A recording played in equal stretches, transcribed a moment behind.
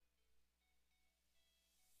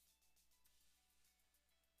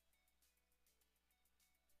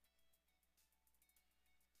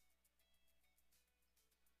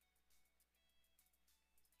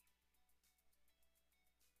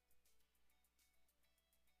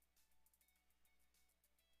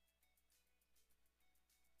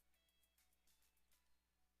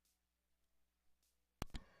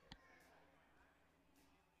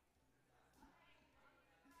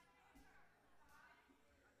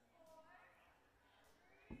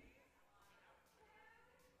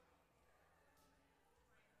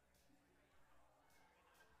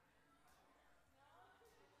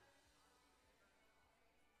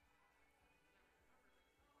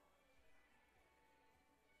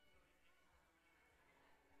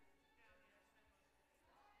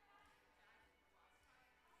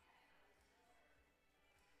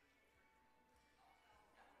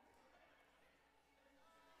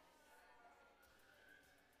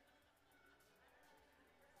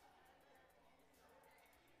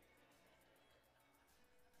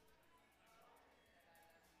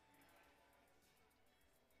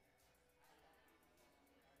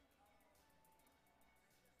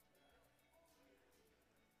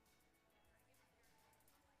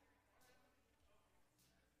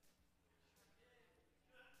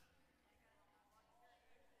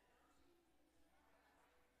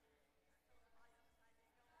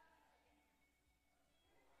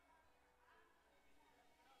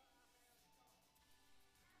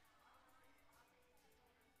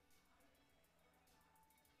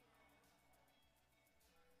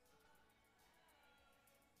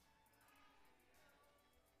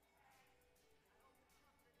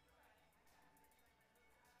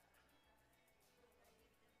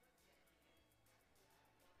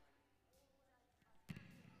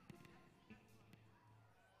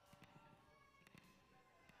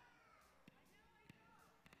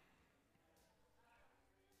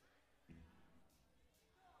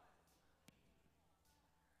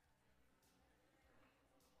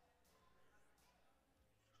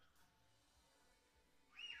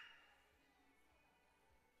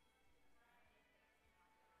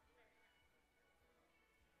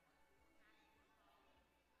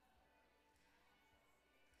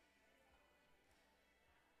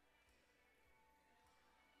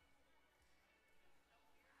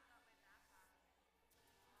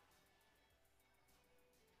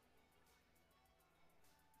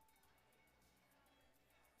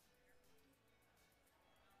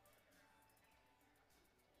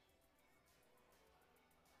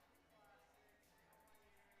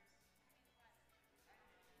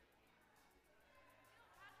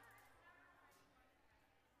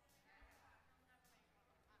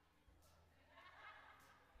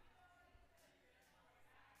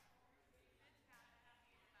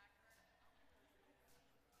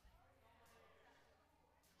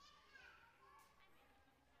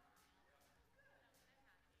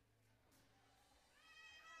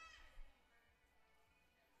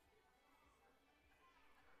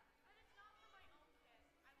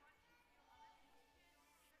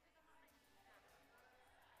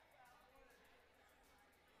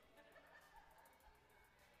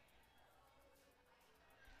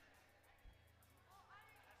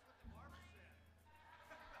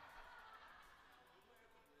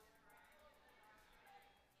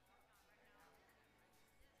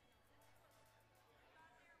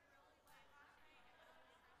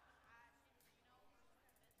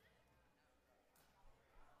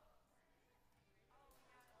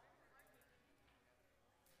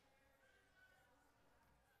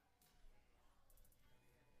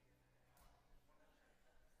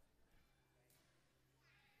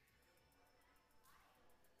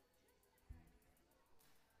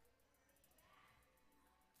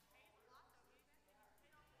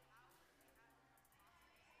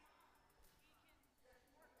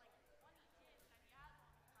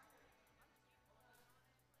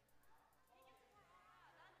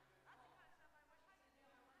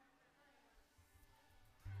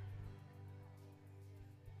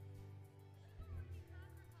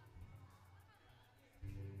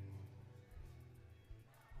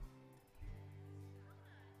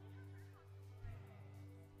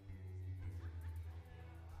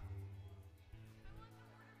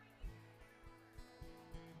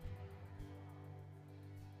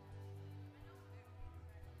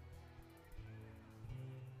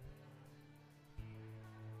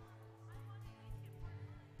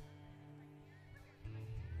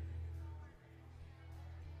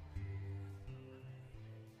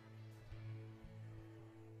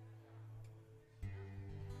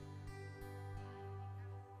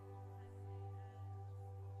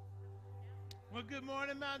Good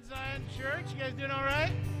morning, Mount Zion Church. You guys doing all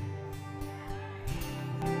right?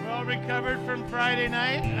 We're all recovered from Friday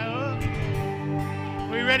night.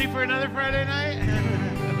 We ready for another Friday night?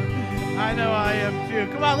 I know I am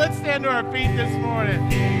too. Come on, let's stand to our feet this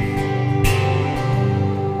morning. See,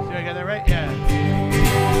 I got that right? Yeah.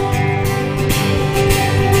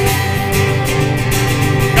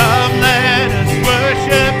 Come, let us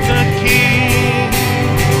worship the King.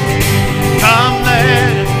 Come,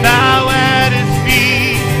 let us bow at His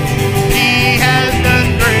feet. He has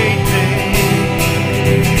done great things.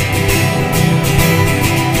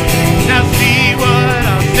 Now see what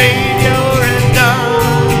our Savior has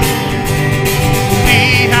done.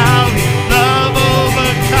 See how His love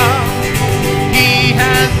overcomes.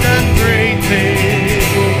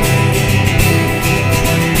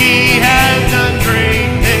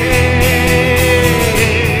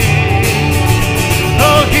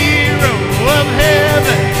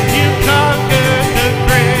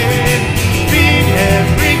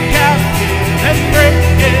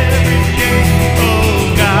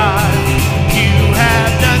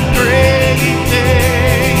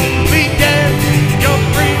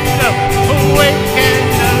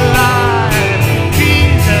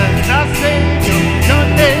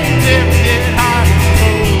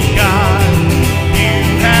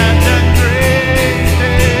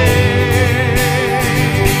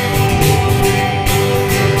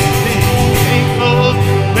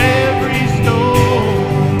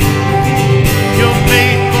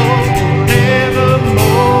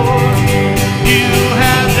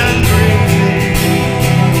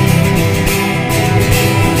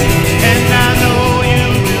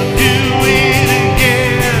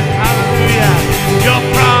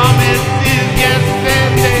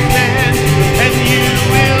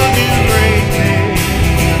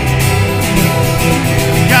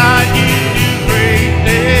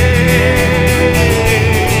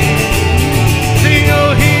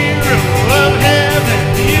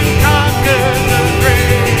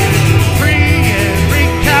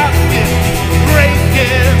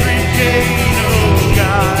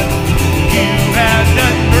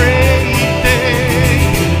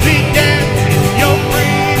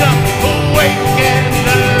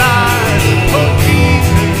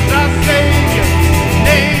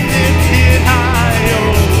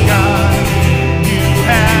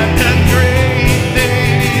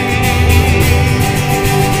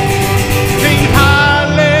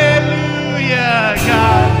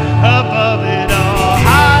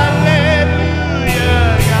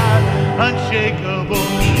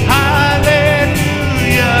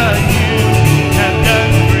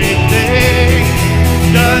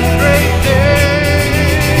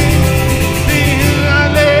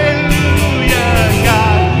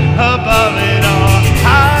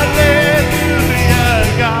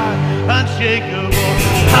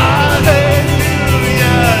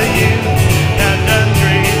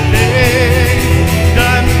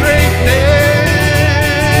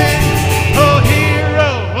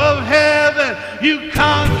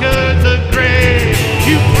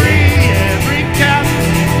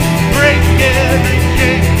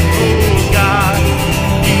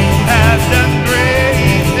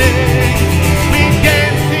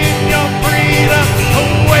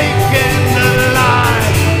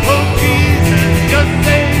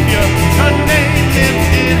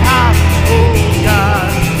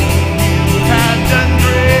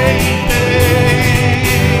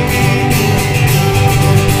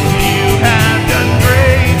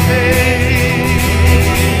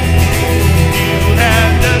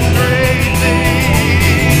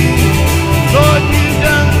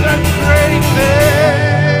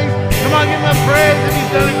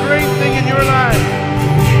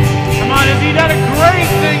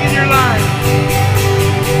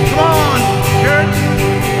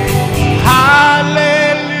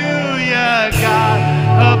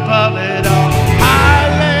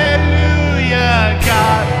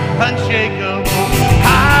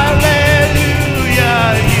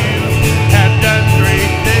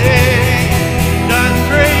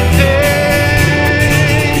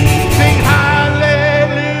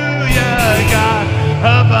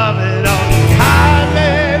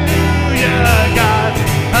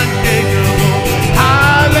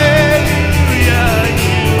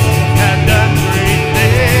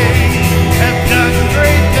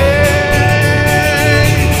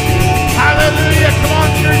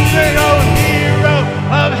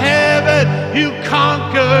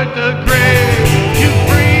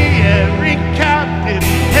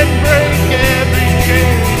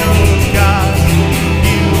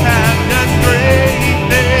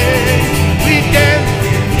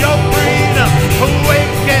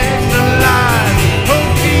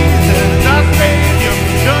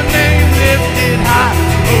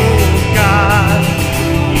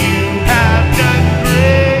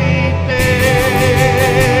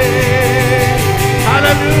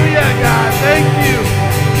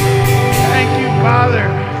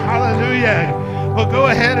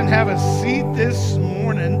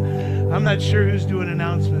 not sure who's doing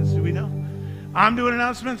announcements. Do we know? I'm doing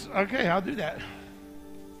announcements? Okay, I'll do that.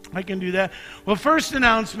 I can do that. Well, first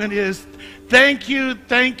announcement is thank you.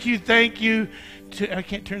 I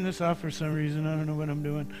can't turn this off for some reason. I don't know what I'm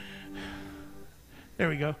doing. There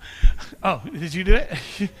we go. Oh, did you do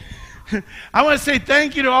it? I want to say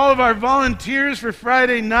thank you to all of our volunteers for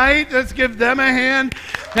Friday night. Let's give them a hand.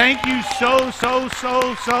 Thank you so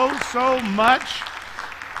much.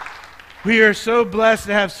 We are so blessed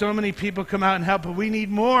to have so many people come out and help, but we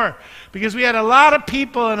need more because we had a lot of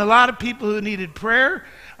people who needed prayer,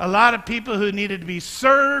 a lot of people who needed to be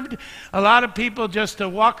served, a lot of people just to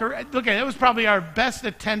walk around. Look, it was probably our best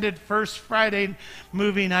attended first Friday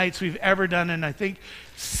movie nights we've ever done in, I think,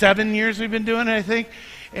 7 years we've been doing it, I think.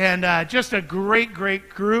 And just a great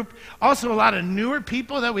group. Also a lot of newer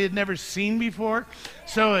people that we had never seen before.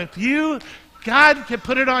 So if God can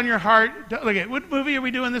put it on your heart. Look at, what movie are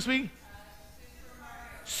we doing this week?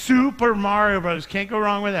 Super Mario Brothers. Can't go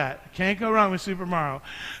wrong with that. Can't go wrong with Super Mario.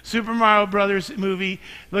 Super Mario Brothers movie.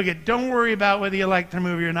 Look at, don't worry about whether you like the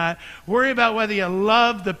movie or not. Worry about whether you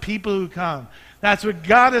love the people who come. That's what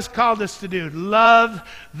God has called us to do. Love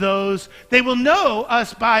those. They will know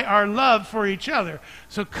us by our love for each other.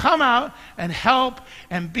 So come out and help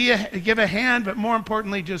and give a hand, but more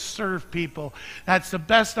importantly, just serve people. That's the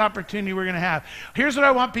best opportunity we're going to have. Here's what I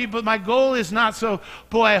want people. My goal is not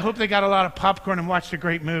I hope they got a lot of popcorn and watched a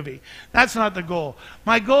great movie. That's not the goal.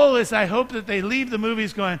 My goal is I hope that they leave the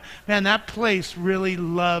movies going, man, that place really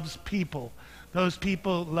loves people. Those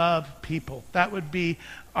people love people. That would be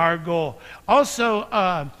our goal.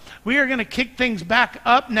 Also, we are going to kick things back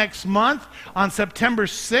up next month on September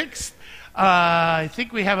 6th. I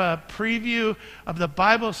think we have a preview of the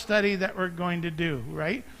Bible study that we're going to do,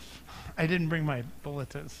 right? I didn't bring my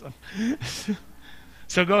bulletins.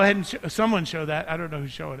 So go ahead and someone show that. I don't know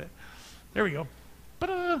who's showing it. There we go.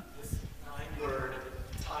 Ta-da. This 9-word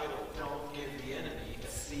title, Don't Give the Enemy a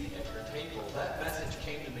Seat at Your Table. That message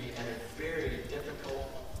came to me at a very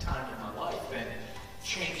difficult time in my life and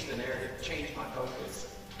changed the narrative, changed my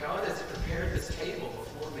focus. God has prepared this table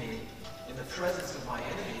before me in the presence of my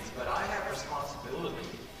enemies, but I have responsibility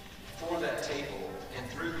for that table, and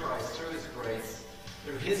through Christ, through His grace,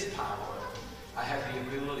 through His power, I have the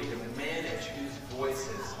ability to manage whose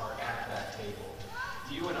voices are at that table.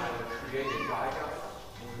 You and I were created by God,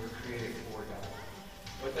 and we were created for God.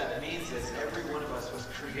 What that means is every one of us was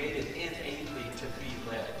created innately to be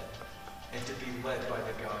led, and to be led by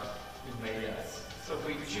the God who made us. So if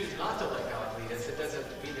we choose not to let God lead us, it doesn't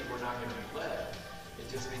mean that we're not going to be led. It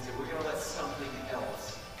just means that we're going to let something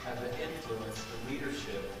else have the influence, the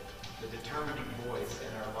leadership, the determining voice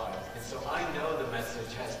in our lives. And so I know the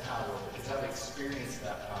message has power because I've experienced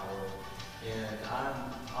that power. And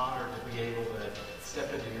I'm honored to be able to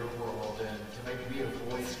step into your world and to maybe be a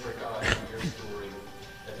voice for God in your story,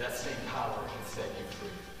 that same power can set you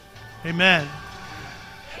free. Amen.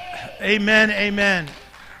 Amen.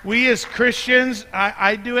 We as Christians,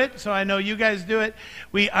 I do it, so I know you guys do it.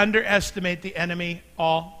 We underestimate the enemy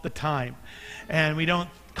all the time. And we don't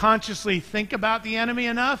consciously think about the enemy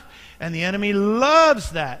enough, and the enemy loves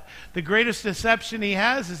that. The greatest deception he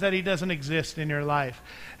has is that he doesn't exist in your life,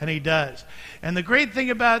 and he does. And the great thing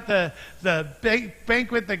about the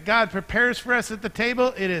banquet that God prepares for us at the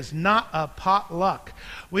table, it is not a potluck.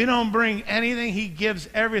 We don't bring anything, he gives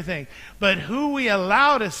everything. But who we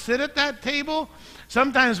allow to sit at that table,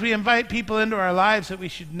 sometimes we invite people into our lives that we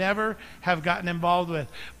should never have gotten involved with.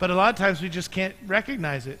 But a lot of times we just can't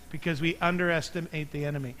recognize it because we underestimate the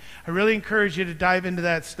enemy. I really encourage you to dive into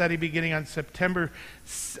that study beginning on September,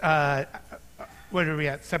 what are we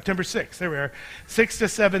at? September 6th. There we are. 6 to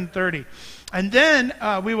 7:30. And then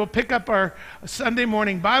we will pick up our Sunday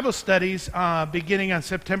morning Bible studies beginning on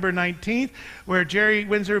September 19th, where Jerry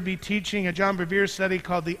Windsor will be teaching a John Bevere study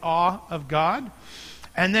called The Awe of God.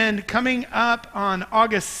 And then coming up on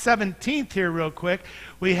August 17th here real quick,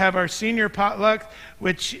 we have our senior potluck,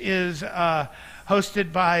 which is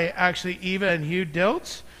hosted by actually Eva and Hugh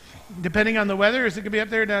Diltz. Depending on the weather, is it going to be up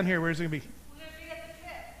there or down here? Where's it going to be? We're going to be at the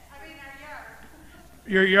pit. I mean, our yard.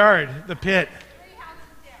 Your yard, the pit. 3 houses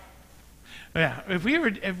down. Yeah,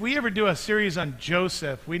 if we ever do a series on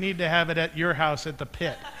Joseph, we need to have it at your house at the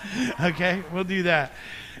pit. Okay, we'll do that.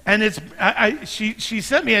 And she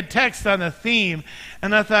sent me a text on the theme,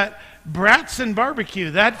 and I thought, brats and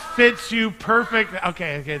barbecue, that fits you perfect.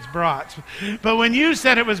 Okay, it's brats. But when you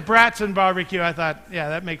said it was brats and barbecue, I thought, yeah,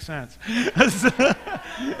 that makes sense.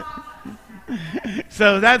 So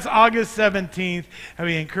So that's August 17th, and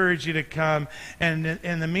we encourage you to come. And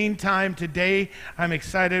in the meantime, today, I'm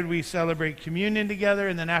excited we celebrate communion together,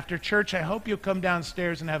 and then after church, I hope you'll come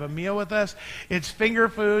downstairs and have a meal with us. It's finger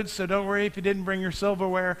food, so don't worry if you didn't bring your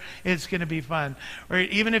silverware. It's going to be fun. Or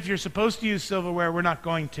even if you're supposed to use silverware, we're not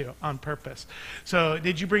going to on purpose. So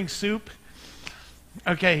did you bring soup?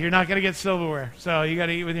 Okay, you're not going to get silverware, so you got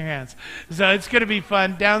to eat with your hands. So it's going to be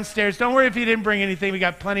fun downstairs. Don't worry if you didn't bring anything. We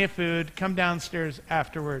got plenty of food. Come downstairs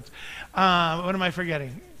afterwards. What am I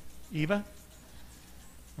forgetting? Eva?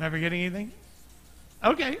 Am I forgetting anything?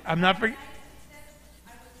 Okay, I'm not forgetting.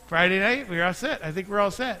 Friday night, we're all set. I think we're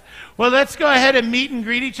all set. Well, let's go ahead and meet and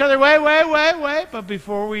greet each other. Wait. But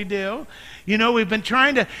before we do, we've been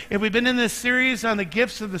if we've been in this series on the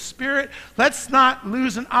gifts of the Spirit, let's not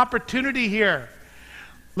lose an opportunity here.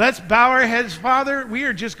 Let's bow our heads. Father, we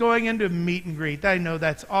are just going into meet and greet. I know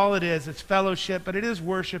that's all it is. It's fellowship, but it is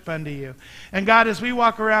worship unto you. And God, as we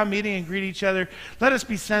walk around meeting and greet each other, let us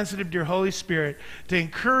be sensitive to your Holy Spirit to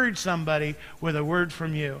encourage somebody with a word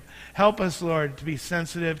from you. Help us, Lord, to be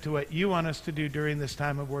sensitive to what you want us to do during this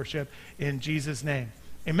time of worship. In Jesus' name,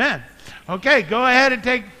 amen. Okay, go ahead and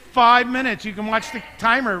take 5 minutes. You can watch the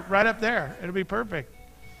timer right up there. It'll be perfect.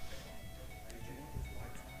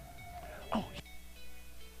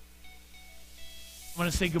 I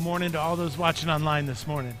want to say good morning to all those watching online this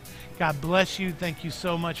morning. God bless you. Thank you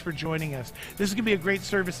so much for joining us. This is going to be a great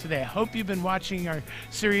service today. I hope you've been watching our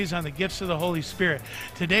series on the gifts of the Holy Spirit.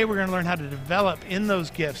 Today we're going to learn how to develop in those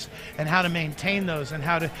gifts and how to maintain those and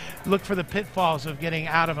how to look for the pitfalls of getting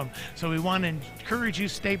out of them. So we want to encourage you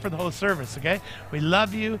to stay for the whole service, okay? We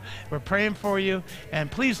love you. We're praying for you. And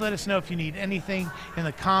please let us know if you need anything in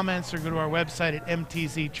the comments or go to our website at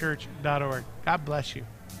mtzchurch.org. God bless you.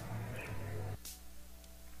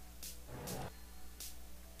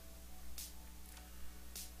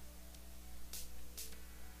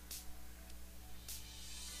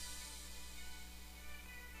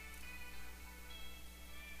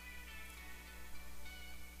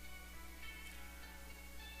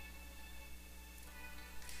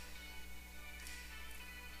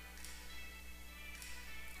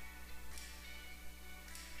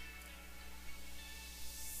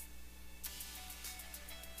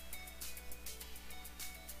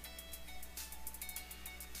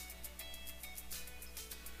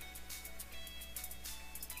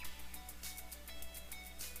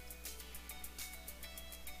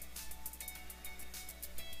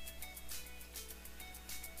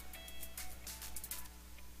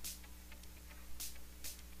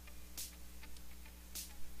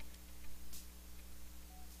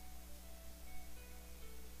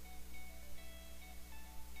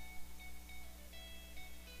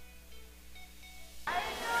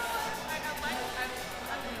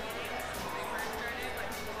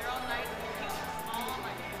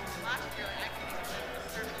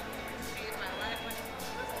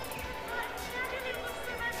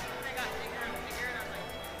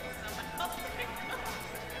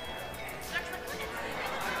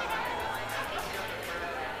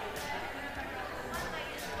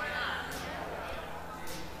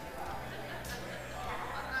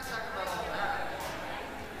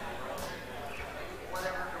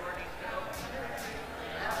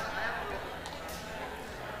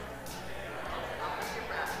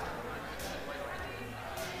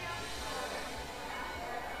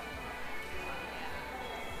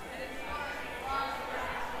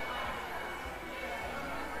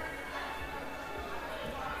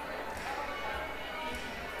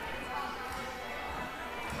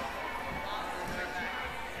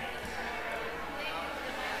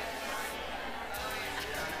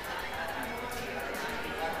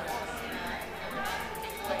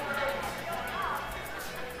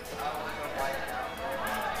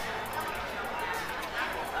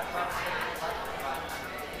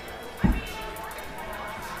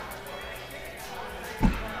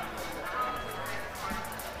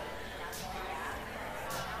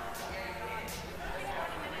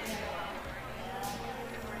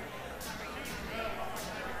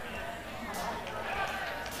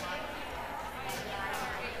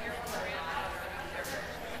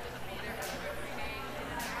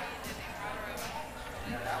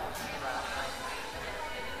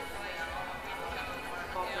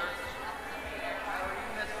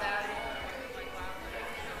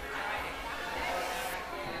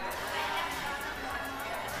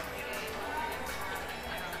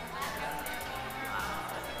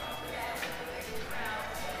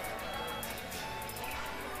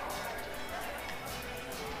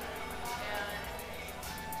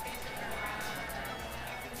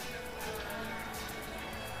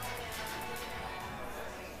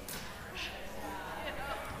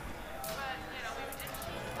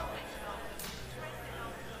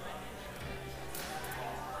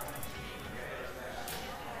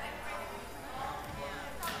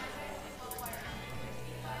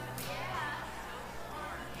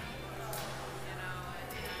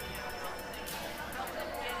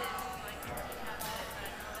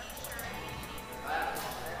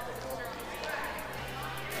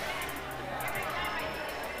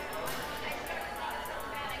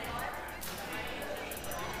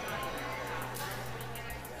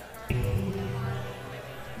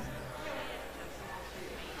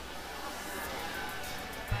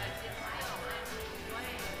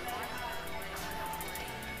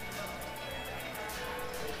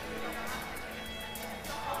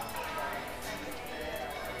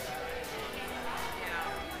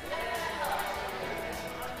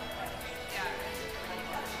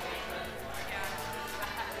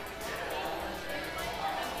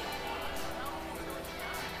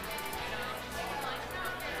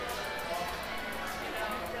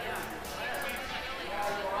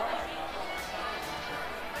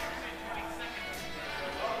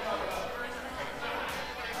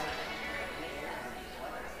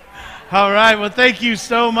 All right. Well, thank you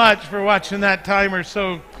so much for watching that timer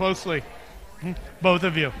so closely. Both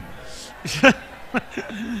of you.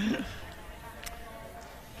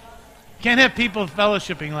 Can't have people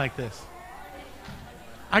fellowshipping like this.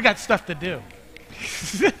 I got stuff to do.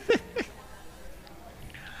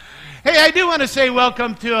 Hey, I do want to say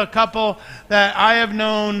welcome to a couple that I have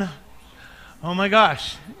known, oh my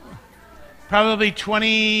gosh, probably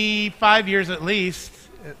 25 years at least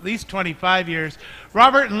 25 years.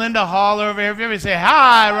 Robert and Linda Hall over here. Everybody say,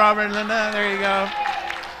 hi, Robert and Linda. There you go.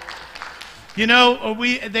 You know,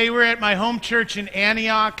 they were at my home church in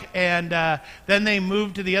Antioch, and then they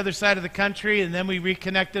moved to the other side of the country, and then we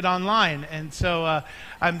reconnected online. And so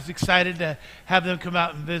I'm excited to have them come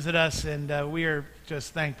out and visit us, and we are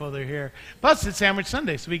just thankful they're here. Plus, it's Sandwich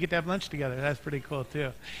Sunday, so we get to have lunch together. That's pretty cool,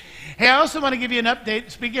 too. Hey, I also want to give you an update.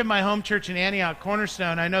 Speaking of my home church in Antioch,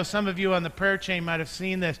 Cornerstone, I know some of you on the prayer chain might have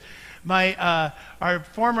seen this. Our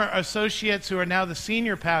former associates who are now the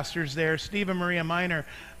senior pastors there, Steve and Maria Miner,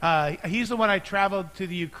 he's the one I traveled to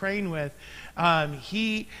the Ukraine with.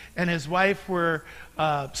 He and his wife were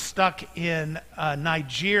stuck in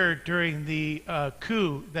Niger during the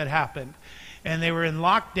coup that happened. And they were in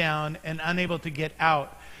lockdown and unable to get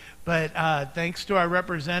out. But thanks to our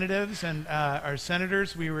representatives and our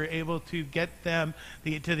senators, we were able to get them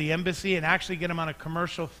to the embassy and actually get them on a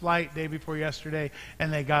commercial flight day before yesterday,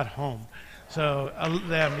 and they got home. So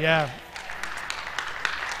yeah.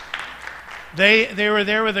 They were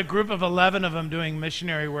there with a group of 11 of them doing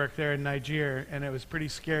missionary work there in Niger, and it was pretty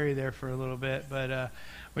scary there for a little bit, but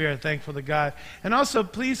we are thankful to God. And also,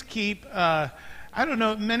 please keep, I don't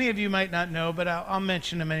know, many of you might not know, but I'll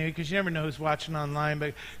mention them anyway, because you never know who's watching online,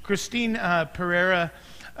 but Christine Pereira,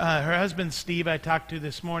 her husband Steve, I talked to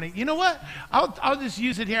this morning. You know what? I'll just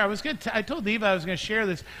use it here. I told Eva I was going to share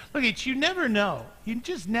this. Look, you never know. You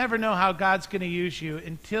just never know how God's going to use you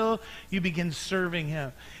until you begin serving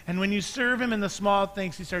Him. And when you serve Him in the small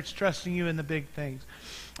things, He starts trusting you in the big things.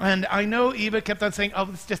 And I know Eva kept on saying, oh,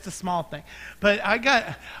 it's just a small thing. But I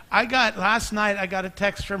got last night, I got a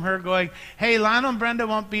text from her going, hey, Lionel and Brenda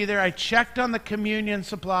won't be there. I checked on the communion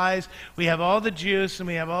supplies. We have all the juice and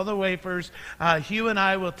we have all the wafers. Hugh and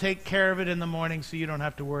I will take care of it in the morning so you don't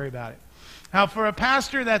have to worry about it. Now, for a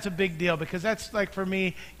pastor, that's a big deal because that's like for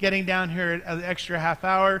me getting down here an extra half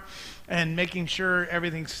hour and making sure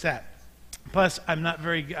everything's set. Plus, I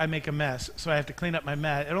make a mess, so I have to clean up my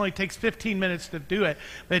mat. It only takes 15 minutes to do it,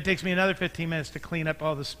 but it takes me another 15 minutes to clean up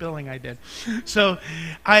all the spilling I did. So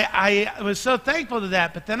I was so thankful to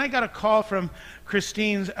that, but then I got a call from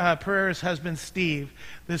Christine Pereira's husband, Steve,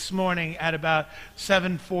 this morning at about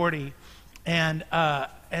 7:40, and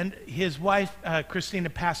his wife, Christina,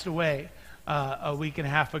 passed away a week and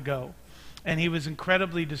a half ago, and he was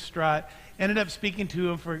incredibly distraught. Ended up speaking to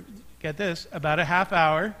him for, get this, about a half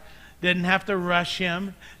hour. Didn't have to rush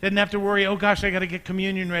him. Didn't have to worry, oh gosh, I got to get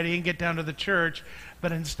communion ready and get down to the church.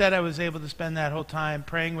 But instead I was able to spend that whole time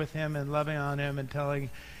praying with him and loving on him and telling,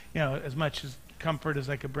 as much as comfort as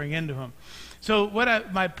I could bring into him. So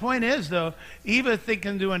my point is, though, Eva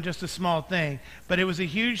thinking doing just a small thing, but it was a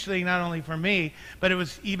huge thing not only for me, but it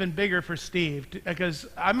was even bigger for Steve, because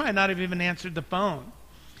I might not have even answered the phone.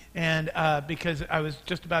 And because I was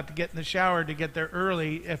just about to get in the shower to get there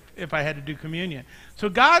early if I had to do communion. So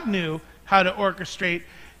God knew how to orchestrate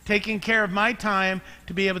taking care of my time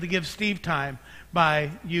to be able to give Steve time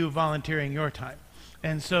by you volunteering your time.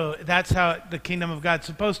 And so that's how the kingdom of God's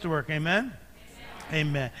supposed to work. Amen?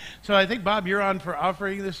 Amen. So I think, Bob, you're on for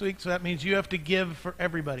offering this week, so that means you have to give for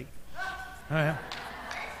everybody. Oh, yeah.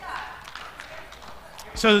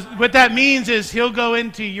 So what that means is he'll go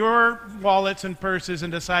into your wallets and purses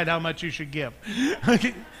and decide how much you should give.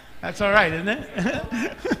 That's all right, isn't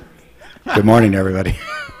it? Good morning, everybody.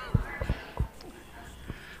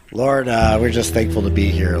 Lord, we're just thankful to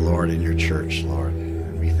be here, Lord, in your church, Lord.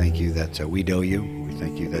 And we thank you that we know you. We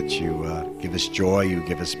thank you that you give us joy, you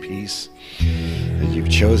give us peace, that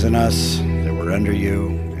you've chosen us, that we're under you,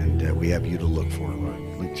 and we have you to look for, Lord.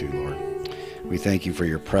 Look to, Lord. We thank you for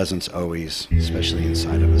your presence always, especially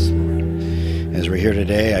inside of us, Lord. As we're here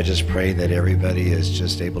today, I just pray that everybody is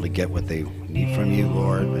just able to get what they need from you,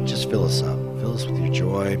 Lord, but just fill us up. Fill us with your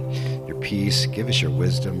joy, your peace. Give us your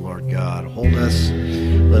wisdom, Lord God. Hold us.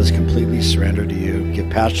 Let us completely surrender to you. Give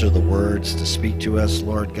Pastor the words to speak to us,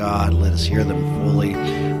 Lord God. Let us hear them fully.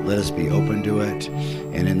 Let us be open to it.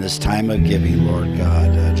 And in this time of giving, Lord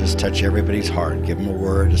God, just touch everybody's heart. Give them a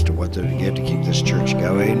word as to what to give to keep this church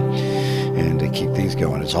going and to keep things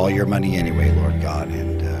going. It's all your money anyway, Lord God.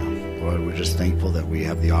 And Lord, we're just thankful that we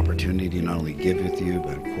have the opportunity to not only give with you,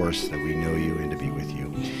 but of course that we know you and to be with you.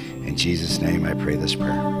 In Jesus' name I pray this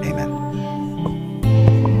prayer. Amen.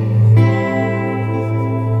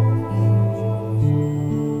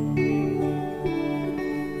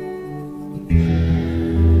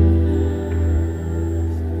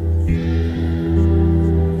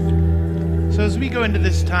 we go into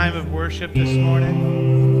this time of worship this morning,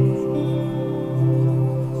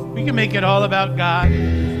 we can make it all about God.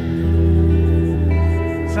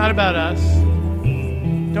 It's not about us.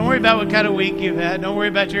 Don't worry about what kind of week you've had. Don't worry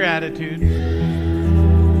about your attitude.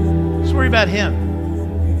 Just worry about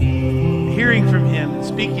Him. Hearing from Him and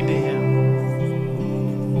speaking to Him.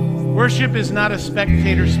 Worship is not a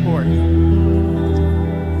spectator sport.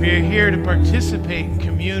 We are here to participate and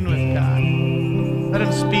commune with God. Let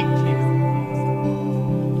Him speak to you.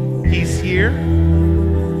 He's here.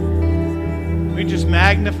 We're just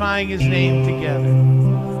magnifying His name together.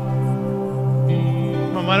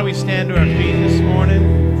 Come on, why don't we stand to our feet this morning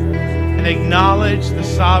and acknowledge the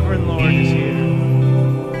sovereign Lord is here.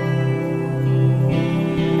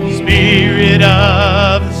 Spirit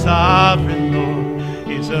of the sovereign Lord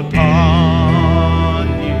is upon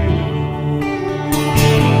you,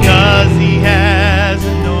 because He has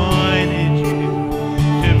anointed you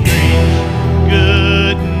to preach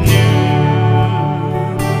good news.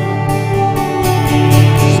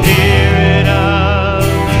 Spirit of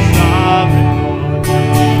the sovereign Lord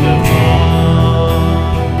is upon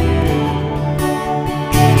you,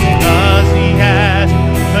 because He has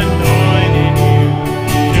anointed you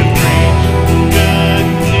to preach good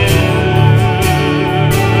news.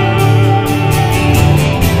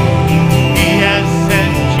 He has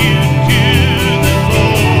sent you to the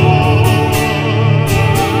Lord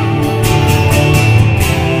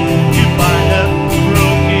to bind up the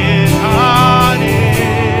brokenhearted,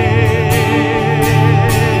 to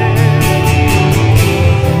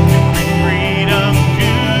bring freedom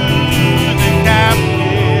to the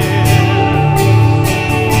captive,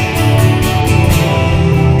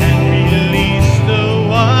 and release the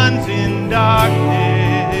ones in darkness.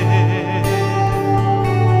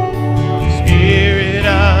 Spirit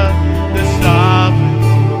of the sovereign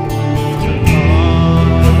Lord is upon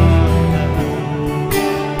us,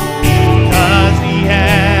 because He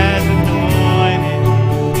has anointed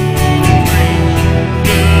you to preach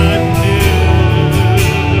good news.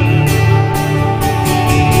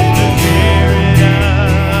 The Spirit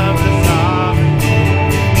of the sovereign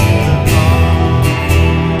Lord is upon us,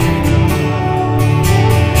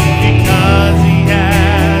 because He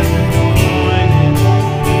has anointed you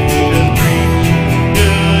to preach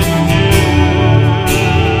good news.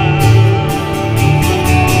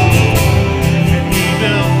 And He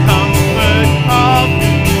will comfort all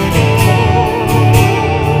people.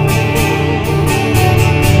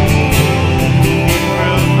 He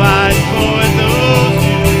provides for those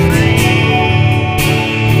who grieve.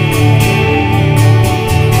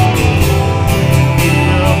 He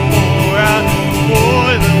will pour out for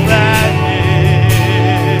the gladness.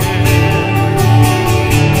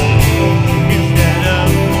 Instead of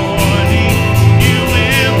mourning, you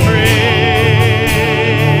will praise.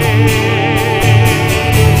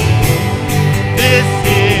 This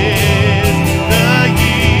is the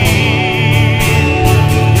year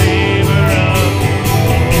of favor of the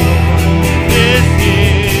Lord. This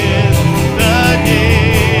is the day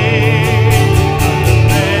of the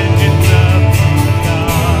vengeance of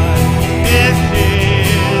God. This is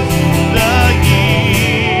the year of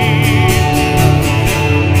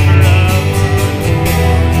favor of the Lord.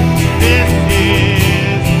 This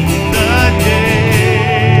is the day.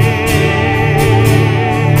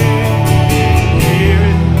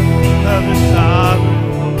 Spirit of the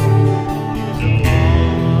sovereign Lord is upon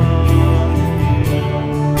you,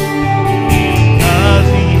 because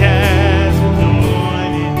He has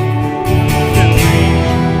anointed you to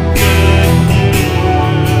preach good news.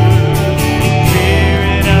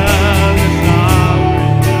 Spirit of the sovereign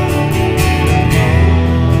Lord is upon you,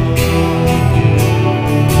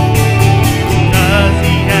 because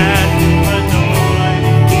He has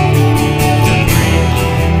anointed you to preach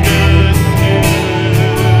good news.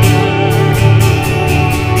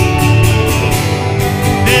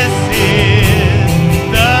 This is the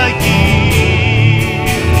year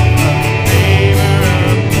of favor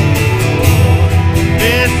of the Lord.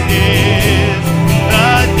 This is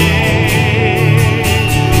the day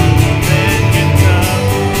of the vengeance of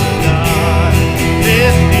God.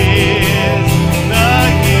 This is the year of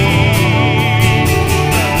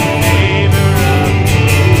favor of the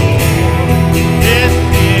Lord. This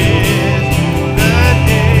is the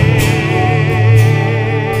day.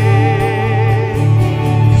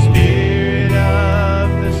 Spirit of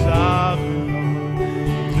the sovereign Lord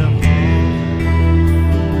is upon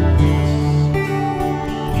us,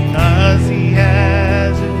 because He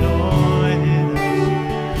has anointed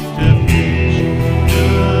us to preach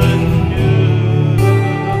good news.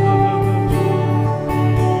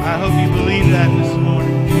 I hope you believe that this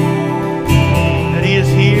morning, that He is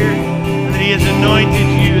here, and that He has anointed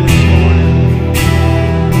you this morning.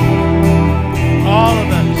 All of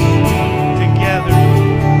us together.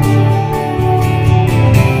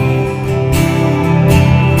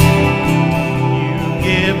 You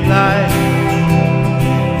give life.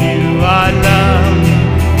 You are love.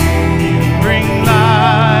 You bring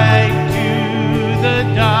light to the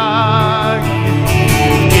dark. You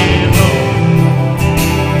give hope.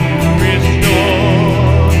 You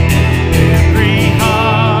restore every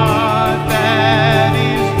heart that is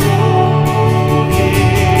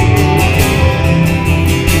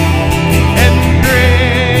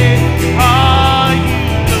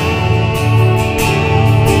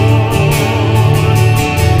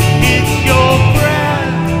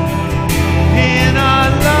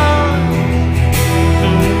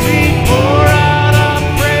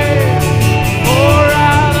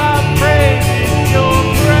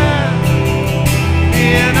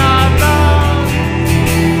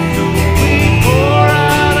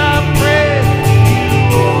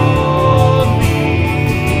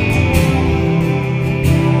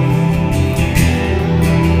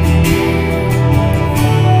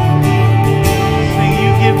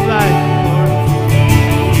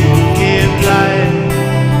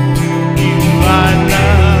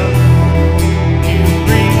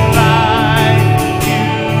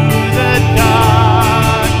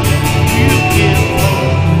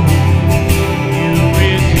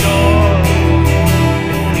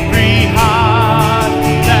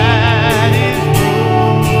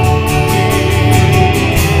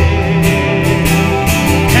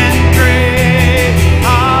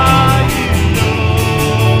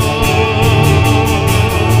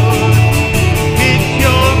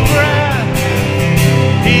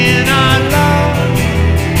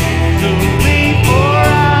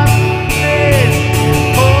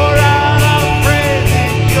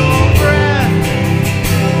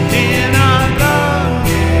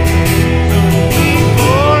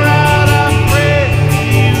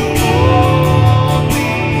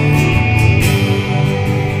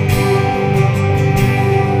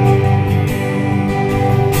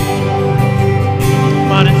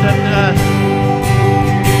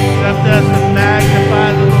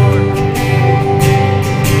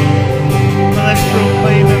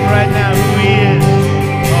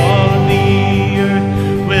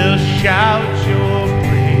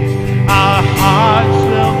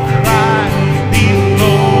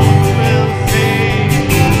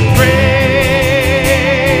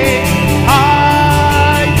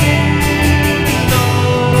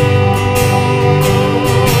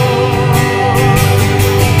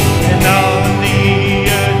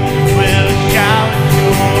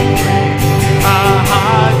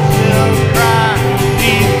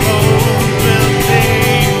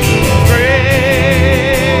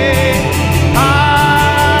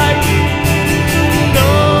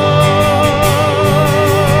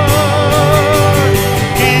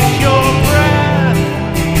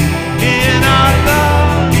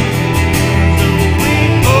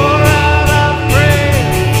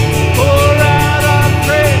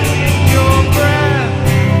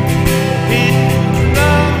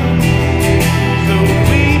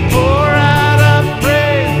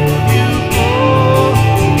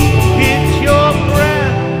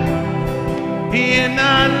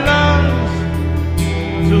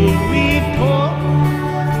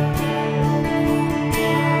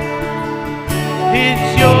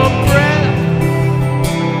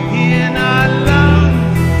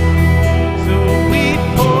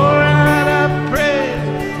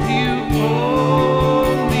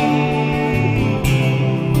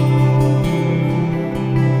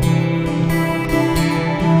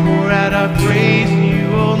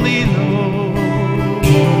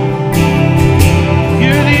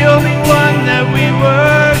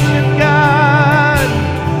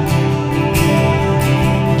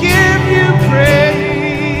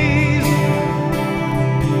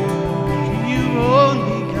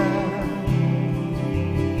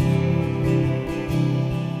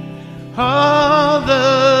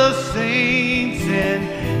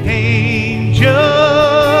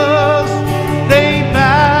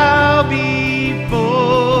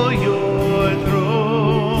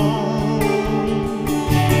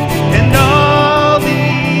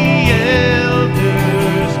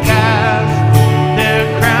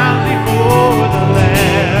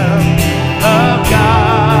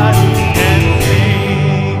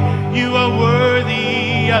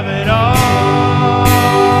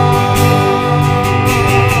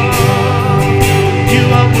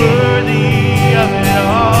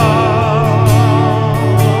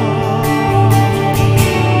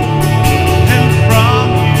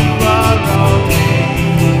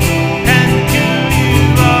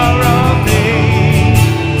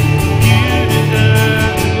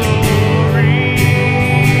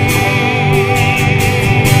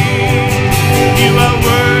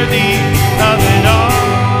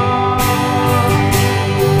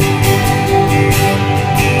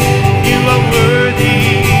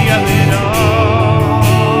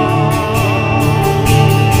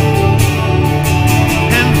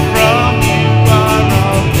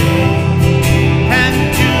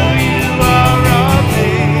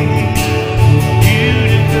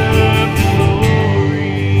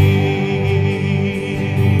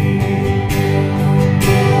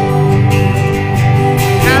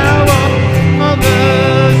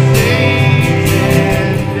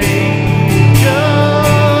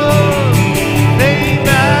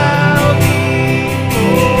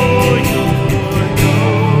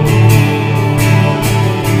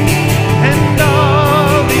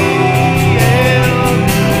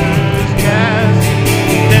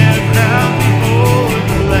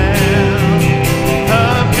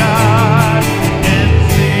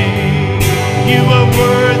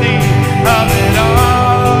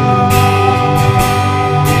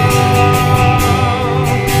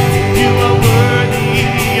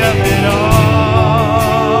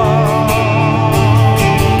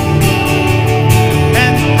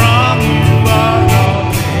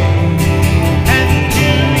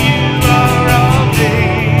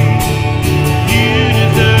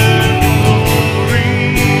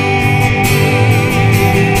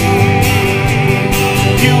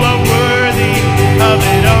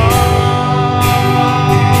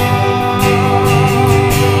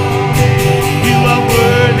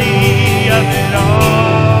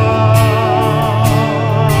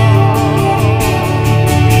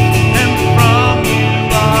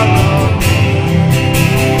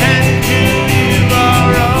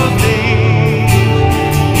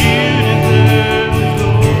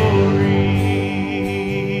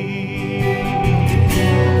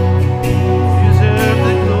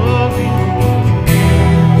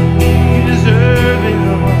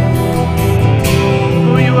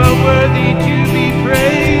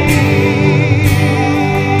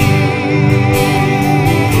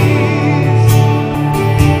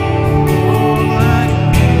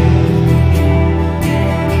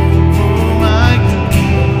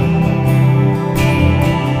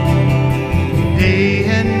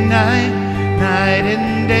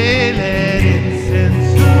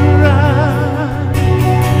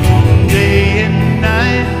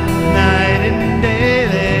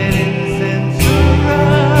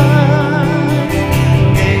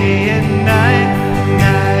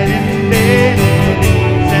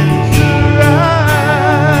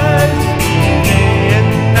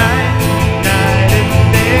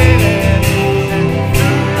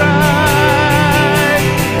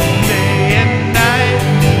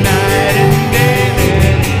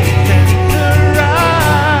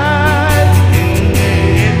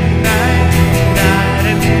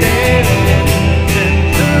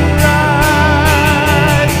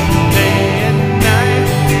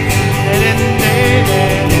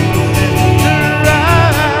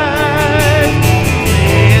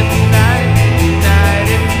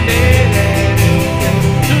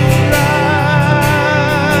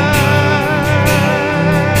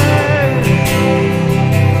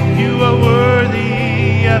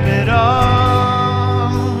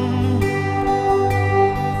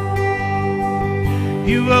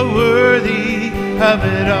worthy of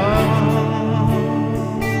it all.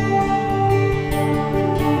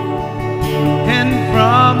 And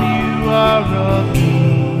from you are all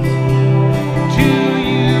things, to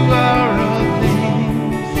you are all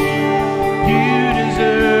things. You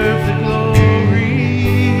deserve the glory.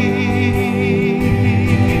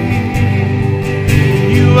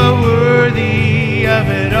 You are worthy of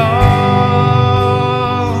it all.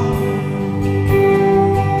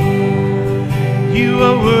 You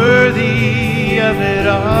are worthy of it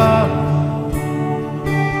all.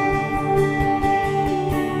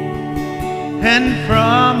 And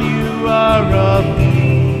from you are all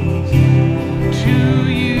things, to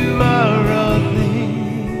you are all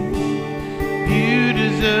things. You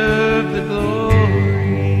deserve the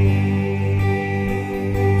glory.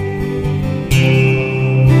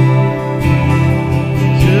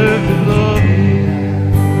 Deserve the glory.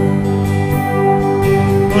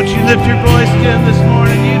 Won't you lift your voice to Him this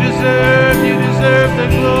morning? You deserve the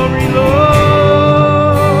glory, Lord.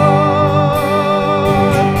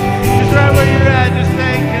 Right where you're at, just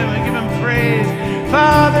thank Him and give Him praise.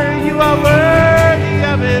 Father, you are worthy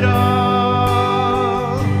of it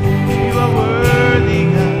all. You are worthy,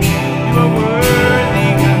 God. You are worthy,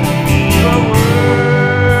 God. You are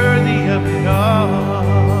worthy of it all.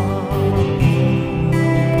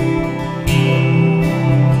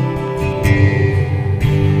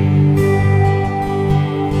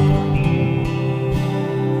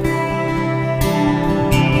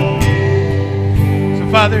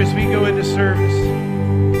 Father, as we go into service,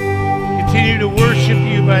 continue to worship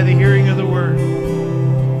you by the hearing of the word.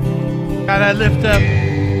 God, I lift up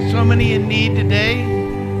so many in need today,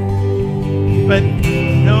 but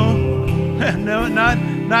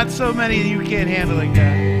not so many that you can't handle it,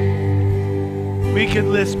 God. We could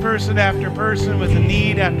list person after person with a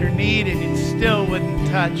need after need, and it still wouldn't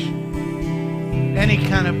touch any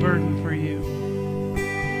kind of burden for you.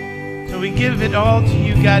 So we give it all to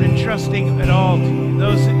you, God, entrusting it all to you.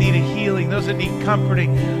 Those that need a healing, those that need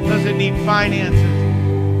comforting, those that need finances.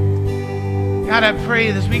 God, I pray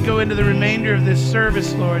as we go into the remainder of this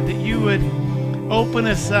service, Lord, that you would open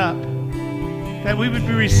us up, that we would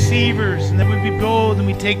be receivers, and that we'd be bold and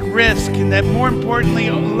we take risk, and that more importantly,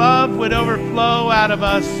 love would overflow out of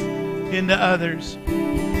us into others.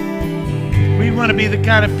 We want to be the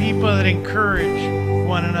kind of people that encourage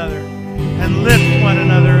one another and lift one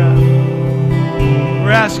another up. We're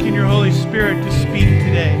asking your Holy Spirit to speak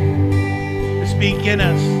today, to speak in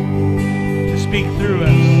us, to speak through us.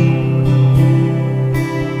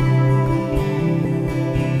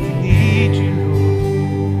 Need you, Lord.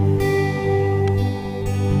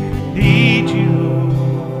 Need you, Lord.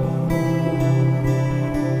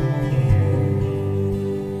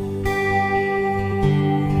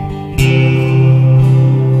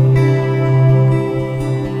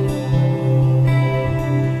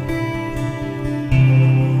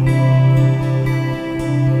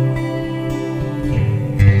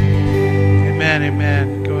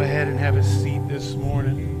 Amen. Go ahead and have a seat this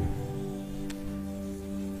morning.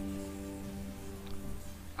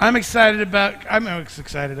 I'm excited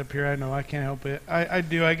up here. I know, I can't help it. I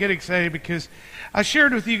do. I get excited because I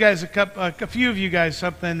shared with you guys, a few of you guys,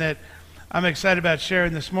 something that I'm excited about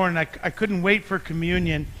sharing this morning. I couldn't wait for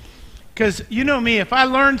communion because you know me, if I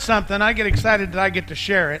learn something, I get excited that I get to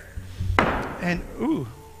share it. And, ooh,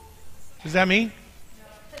 is that me?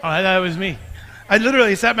 Oh, I thought it was me. I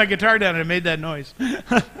literally sat my guitar down and it made that noise.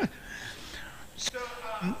 So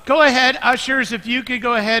go ahead, ushers, if you could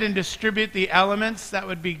go ahead and distribute the elements, that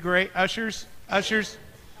would be great. Ushers,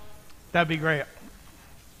 that'd be great.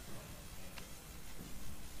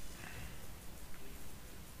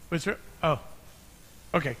 Oh,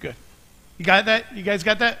 okay, good. You got that? You guys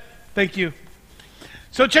got that? Thank you.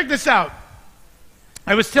 So check this out.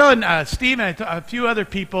 I was telling Steve and a few other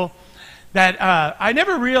people that I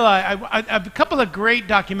never realized. I have a couple of great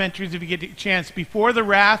documentaries if you get a chance. Before the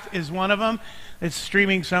Wrath is one of them. It's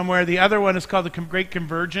streaming somewhere. The other one is called The Great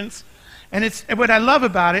Convergence. And what I love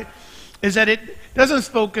about it is that it doesn't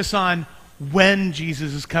focus on when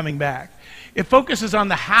Jesus is coming back. It focuses on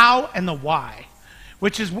the how and the why,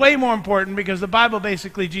 which is way more important because the Bible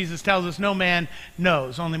basically, Jesus tells us, no man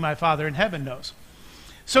knows, only my Father in heaven knows.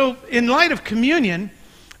 So in light of communion,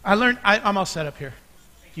 I learned, I'm all set up here.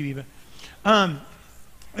 Thank you, Eva.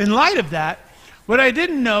 In light of that, what I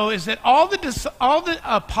didn't know is that all the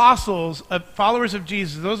apostles, followers of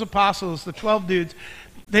Jesus, those apostles, the 12 dudes,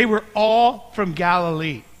 they were all from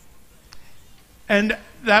Galilee. And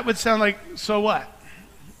that would sound like, so what?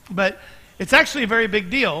 But it's actually a very big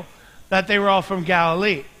deal that they were all from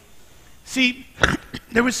Galilee. See,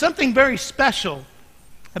 there was something very special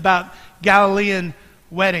about Galilean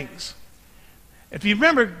weddings. If you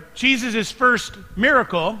remember, Jesus' first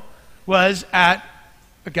miracle was at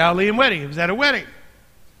a Galilean wedding. It was at a wedding.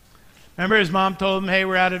 Remember, his mom told him, hey,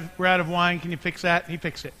 we're out of wine. Can you fix that? And he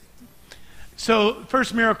fixed it. So,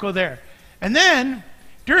 first miracle there. And then,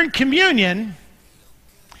 during communion,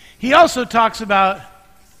 he also talks about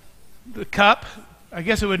the cup. I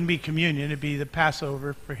guess it wouldn't be communion. It'd be the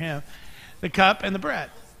Passover for him. The cup and the bread.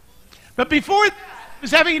 But before that, he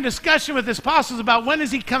was having a discussion with his apostles about when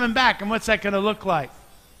is he coming back and what's that going to look like.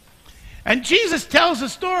 And Jesus tells a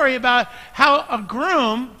story about how a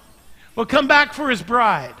groom will come back for his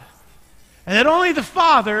bride. And that only the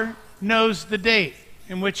Father knows the date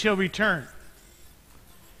in which he'll return.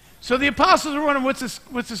 So the apostles were wondering, what's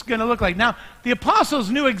this going to look like? Now, the apostles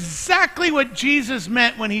knew exactly what Jesus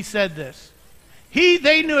meant when he said this.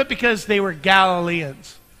 They knew it because they were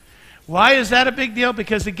Galileans. Why is that a big deal?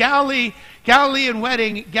 Because the Galilean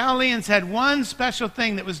wedding, Galileans had one special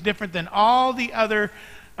thing that was different than all the other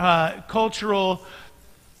cultural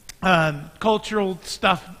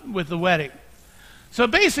stuff with the wedding. So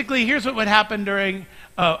basically, here's what would happen during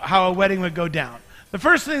how a wedding would go down. The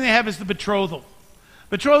first thing they have is the betrothal.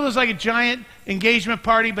 Betrothal is like a giant engagement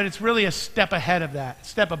party, but it's really a step ahead of that, a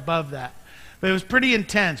step above that. But it was pretty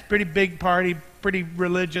intense, pretty big party, pretty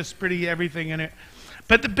religious, pretty everything in it.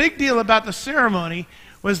 But the big deal about the ceremony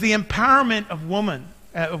was the empowerment of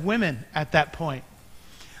women at that point.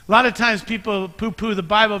 A lot of times people poo-poo the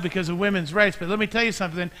Bible because of women's rights, but let me tell you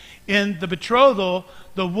something. In the betrothal,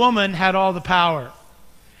 the woman had all the power.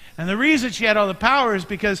 And the reason she had all the power is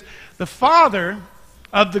because the father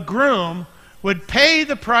of the groom would pay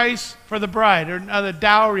the price for the bride, or a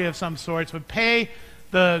dowry of some sorts, would pay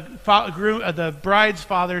the bride's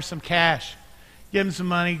father some cash. Give him some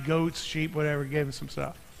money, goats, sheep, whatever, give him some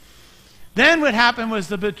stuff. Then what happened was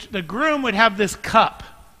the groom would have this cup,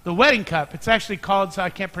 the wedding cup. It's actually called, so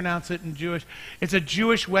I can't pronounce it in Jewish. It's a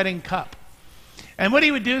Jewish wedding cup. And what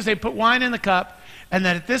he would do is they put wine in the cup, and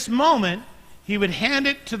then at this moment, he would hand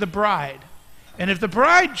it to the bride. And if the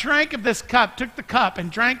bride drank of this cup, took the cup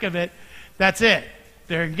and drank of it, that's it.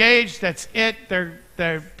 They're engaged, that's it.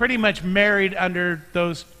 They're pretty much married under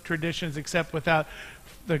those traditions, except without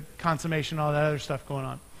the consummation, all that other stuff going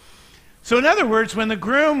on. So in other words, when the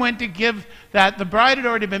groom went to give that, the bride had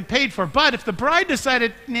already been paid for. But if the bride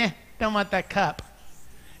decided, nah, don't want that cup,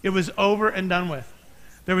 it was over and done with.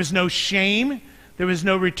 There was no shame. There was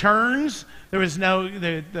no returns. There was no,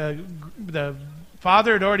 the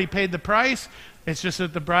father had already paid the price. It's just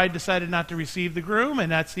that the bride decided not to receive the groom,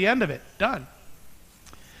 and that's the end of it. Done.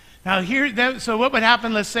 Now so what would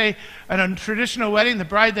happen, let's say, at a traditional wedding, the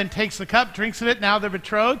bride then takes the cup, drinks of it, now they're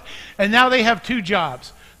betrothed, and now they have two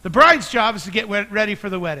jobs. The bride's job is to get ready for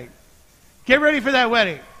the wedding. Get ready for that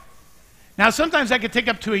wedding. Now, sometimes that could take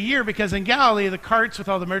up to a year because in Galilee, the carts with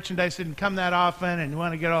all the merchandise didn't come that often, and you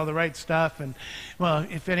want to get all the right stuff. And, well,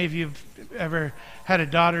 if any of you have ever had a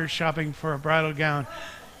daughter shopping for a bridal gown,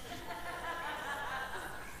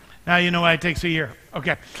 now you know why it takes a year.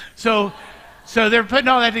 Okay. So they're putting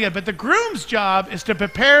all that together. But the groom's job is to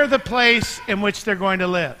prepare the place in which they're going to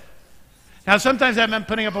live. Now, sometimes that meant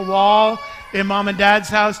putting up a wall in mom and dad's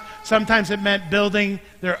house. Sometimes it meant building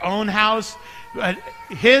their own house. But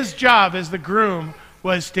his job as the groom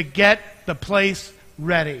was to get the place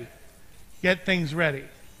ready. Get things ready.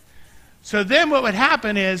 So then what would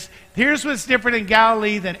happen is, here's what's different in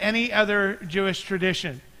Galilee than any other Jewish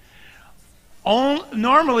tradition.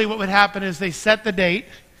 Normally what would happen is they set the date,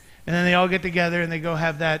 and then they all get together and they go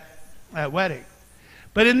have that wedding.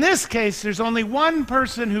 But in this case, there's only one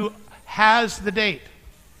person who has the date,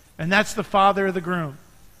 and that's the father of the groom.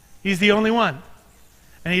 He's the only one.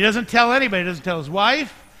 And he doesn't tell anybody. He doesn't tell his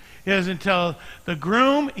wife. He doesn't tell the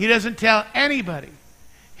groom. He doesn't tell anybody.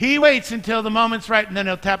 He waits until the moment's right, and then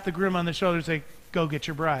he'll tap the groom on the shoulder and say, go get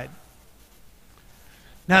your bride.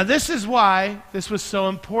 Now, this is why this was so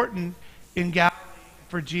important in Galilee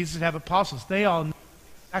for Jesus to have apostles. They all knew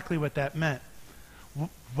exactly what that meant.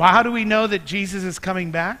 How do we know that Jesus is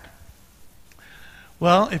coming back?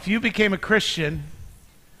 Well, if you became a Christian,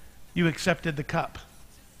 you accepted the cup.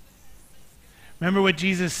 Remember what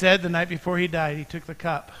Jesus said the night before he died? He took the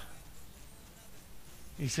cup.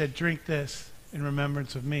 He said, drink this in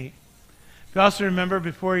remembrance of me. If you also remember,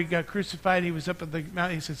 before he got crucified, he was up at the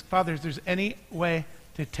mountain. He says, Father, if there's any way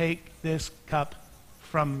to take this cup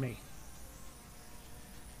from me.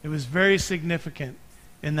 It was very significant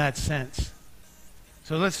in that sense.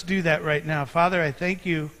 So let's do that right now. Father, I thank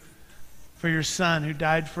you for your Son who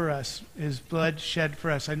died for us, his blood shed for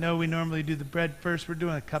us. I know we normally do the bread first. We're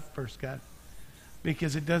doing a cup first, God,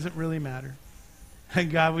 because it doesn't really matter. And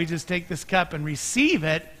God, we just take this cup and receive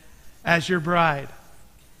it as your bride.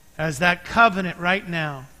 as that covenant right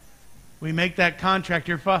now. We make that contract.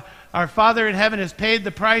 Our Father in heaven has paid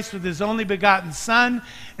the price with his only begotten Son,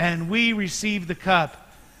 and we receive the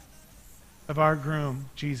cup of our groom,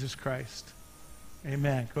 Jesus Christ.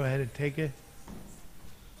 Amen. Go ahead and take it.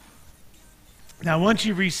 Now, once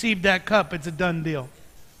you've received that cup, it's a done deal.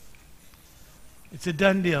 It's a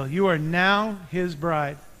done deal. You are now his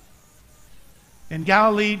bride. In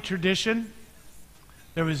Galilee tradition,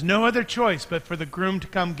 there was no other choice but for the groom to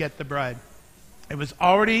come get the bride. It was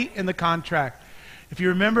already in the contract. If you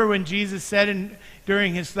remember when Jesus said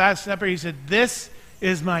during his Last Supper, he said, "This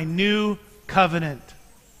is my new covenant."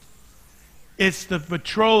 It's the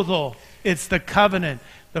betrothal. It's the covenant.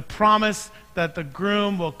 The promise that the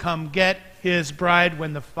groom will come get his bride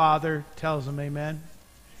when the Father tells him. Amen.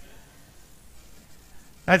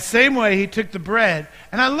 That same way he took the bread.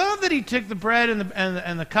 And I love that he took the bread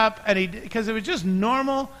and the cup, because it was just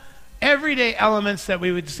normal, everyday elements that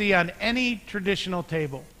we would see on any traditional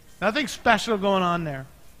table. Nothing special going on there.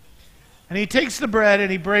 And he takes the bread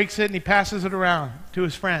and he breaks it and he passes it around to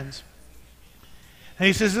his friends. And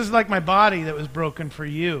he says, "This is like my body that was broken for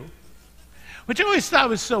you." Which I always thought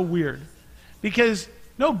was so weird, because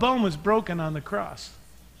no bone was broken on the cross.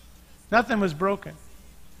 Nothing was broken.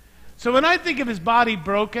 So when I think of his body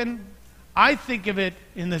broken, I think of it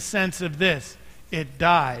in the sense of this: it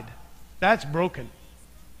died. That's broken.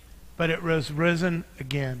 But it was risen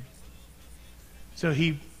again. So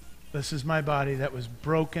this is my body that was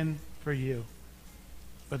broken for you.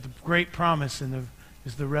 But the great promise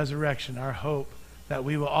is the resurrection, our hope that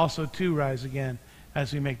we will also too rise again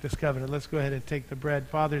as we make this covenant. Let's go ahead and take the bread.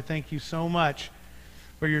 Father, thank you so much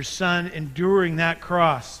for your Son enduring that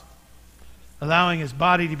cross, allowing his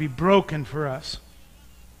body to be broken for us.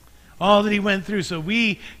 All that he went through, so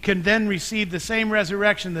we can then receive the same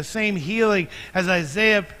resurrection, the same healing as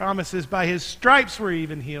Isaiah promises. By his stripes we're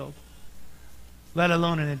even healed, let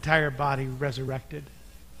alone an entire body resurrected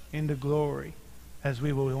into glory, as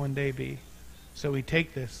we will one day be. So we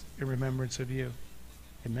take this in remembrance of you.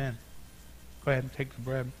 Amen. Go ahead and take the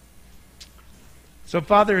bread. So,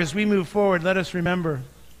 Father, as we move forward, let us remember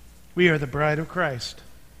we are the bride of Christ.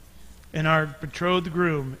 And our betrothed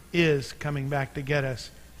groom is coming back to get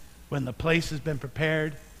us when the place has been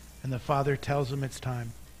prepared and the Father tells him it's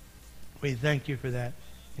time. We thank you for that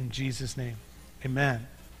in Jesus' name. Amen.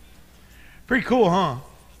 Pretty cool, huh?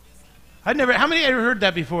 How many ever heard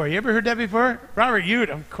that before? You ever heard that before? Robert,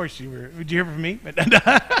 of course you were. Would you hear from me?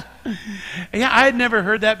 Yeah, I had never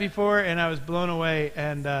heard that before, and I was blown away.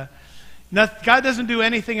 And God doesn't do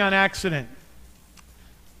anything on accident.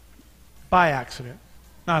 By accident.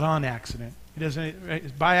 Not on accident. He doesn't.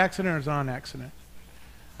 Is by accident or is on accident?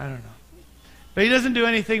 I don't know. But he doesn't do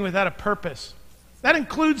anything without a purpose. That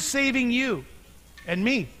includes saving you and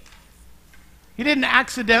me. He didn't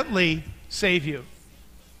accidentally save you.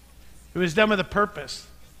 It was done with a purpose.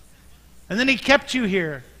 And then he kept you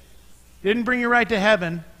here. Didn't bring you right to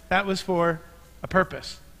heaven. That was for a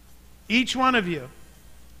purpose. Each one of you.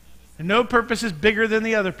 And no purpose is bigger than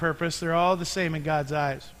the other purpose. They're all the same in God's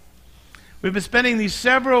eyes. We've been spending these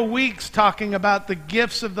several weeks talking about the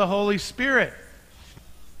gifts of the Holy Spirit.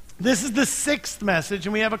 This is the 6th message,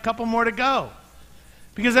 and we have a couple more to go.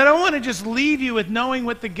 Because I don't want to just leave you with knowing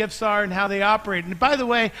what the gifts are and how they operate. And by the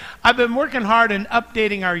way, I've been working hard in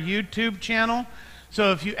updating our YouTube channel.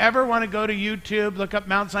 So if you ever want to go to YouTube, look up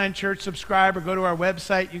Mount Zion Church, subscribe, or go to our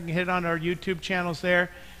website. You can hit on our YouTube channels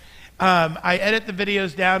there. I edit the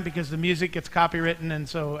videos down because the music gets copywritten, and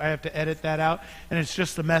so I have to edit that out. And it's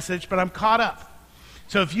just the message, but I'm caught up.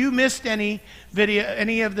 So if you missed any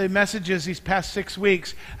of the messages these past 6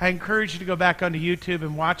 weeks, I encourage you to go back onto YouTube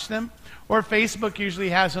and watch them. Or Facebook usually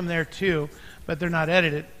has them there too, but they're not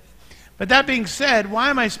edited. But that being said, why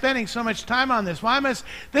am I spending so much time on this?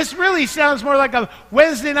 This really sounds more like a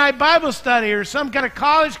Wednesday night Bible study or some kind of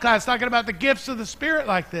college class talking about the gifts of the Spirit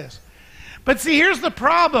like this. But see, here's the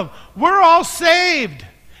problem. We're all saved.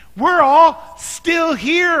 We're all still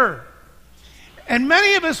here. And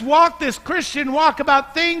many of us walk this Christian walk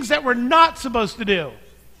about things that we're not supposed to do. You're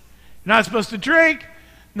not supposed to drink,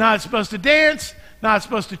 not supposed to dance, not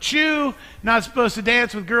supposed to chew, not supposed to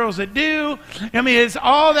dance with girls that do. I mean, it's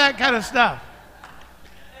all that kind of stuff.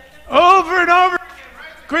 Over and over again,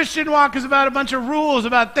 right? Christian walk is about a bunch of rules,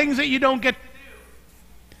 about things that you don't get to do.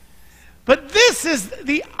 But this is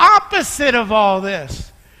the opposite of all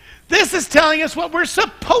this. This is telling us what we're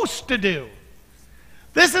supposed to do.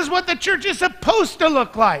 This is what the church is supposed to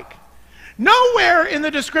look like. Nowhere in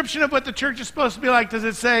the description of what the church is supposed to be like does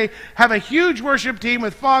it say, have a huge worship team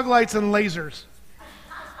with fog lights and lasers.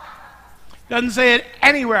 Doesn't say it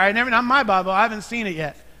anywhere. Not in my Bible. I haven't seen it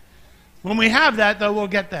yet. When we have that, though, we'll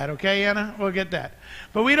get that, okay, Anna? We'll get that.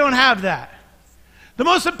 But we don't have that. The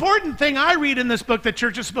most important thing I read in this book that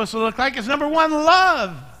church is supposed to look like is, number one,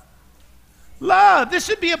 love. Love. This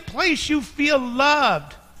should be a place you feel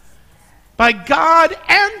loved by God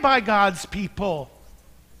and by God's people.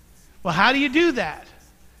 Well, how do you do that?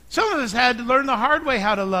 Some of us had to learn the hard way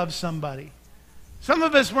how to love somebody. Some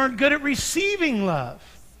of us weren't good at receiving love.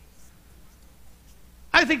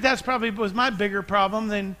 I think that's probably was my bigger problem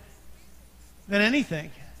than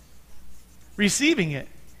anything. Receiving it.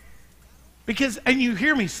 Because, and you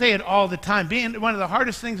hear me say it all the time, one of the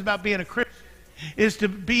hardest things about being a Christian is to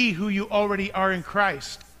be who you already are in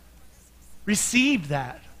Christ. Receive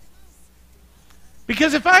that.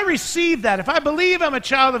 Because if I receive that, if I believe I'm a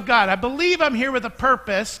child of God, I believe I'm here with a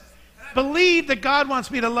purpose, I believe that God wants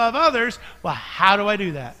me to love others, well, how do I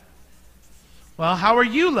do that? Well, how are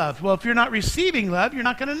you loved? Well, if you're not receiving love, you're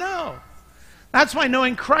not going to know. That's why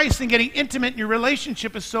knowing Christ and getting intimate in your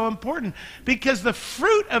relationship is so important, because the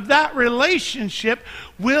fruit of that relationship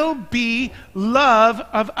will be love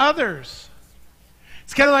of others.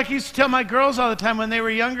 It's kind of like I used to tell my girls all the time when they were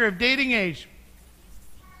younger, of dating age.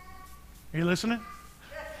 Are you listening?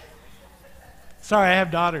 Sorry, I have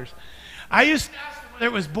daughters. I used to ask them whether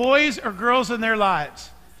it was boys or girls in their lives,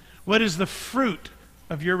 what is the fruit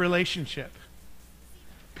of your relationship?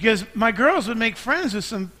 Because my girls would make friends with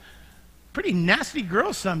some pretty nasty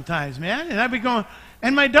girls sometimes, man. And I'd be going,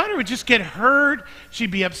 and my daughter would just get hurt.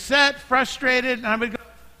 She'd be upset, frustrated. And I would go,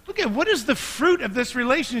 look at what is the fruit of this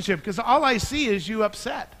relationship? Because all I see is you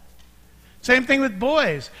upset. Same thing with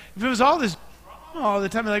boys. If it was all this drama all the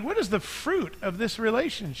time, I'm like, what is the fruit of this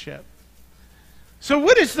relationship? So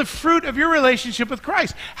what is the fruit of your relationship with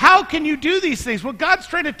Christ? How can you do these things? Well, God's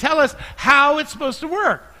trying to tell us how it's supposed to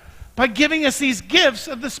work by giving us these gifts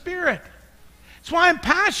of the Spirit. That's why I'm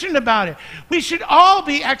passionate about it. We should all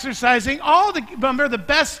be exercising remember, the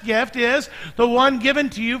best gift is the one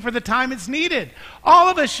given to you for the time it's needed. All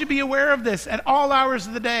of us should be aware of this at all hours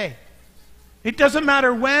of the day. It doesn't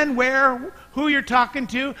matter when, where, who you're talking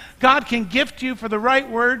to. God can gift you for the right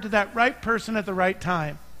word to that right person at the right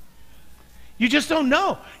time. You just don't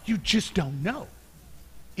know. You just don't know.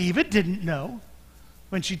 Eva didn't know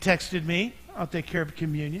when she texted me, I'll take care of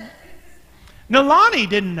communion. Nalani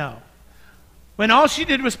didn't know when all she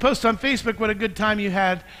did was post on Facebook what a good time you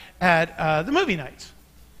had at the movie nights.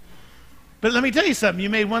 But let me tell you something. You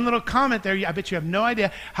made one little comment there. I bet you have no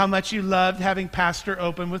idea how much you loved having Pastor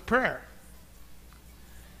open with prayer.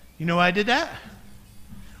 You know why I did that?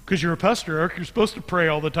 Because you're a pastor, Eric. You're supposed to pray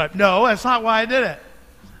all the time. No, that's not why I did it.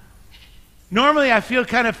 Normally, I feel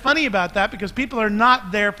kind of funny about that because people are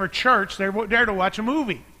not there for church. They're there to watch a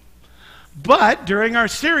movie. But during our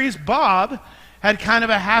series, Bob had kind of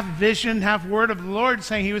a half vision, half word of the Lord,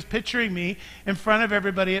 saying he was picturing me in front of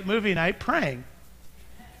everybody at movie night praying.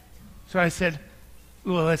 So I said,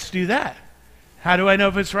 well, let's do that. How do I know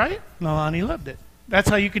if it's right? Nalani loved it. That's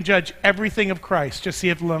how you can judge everything of Christ. Just see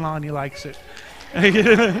if Nalani likes it. You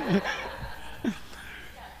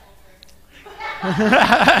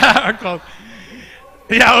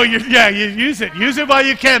use it. Use it while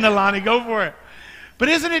you can, Nalani. Go for it. But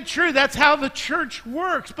isn't it true? That's how the church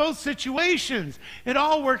works, both situations. It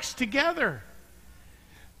all works together.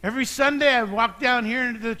 Every Sunday I walk down here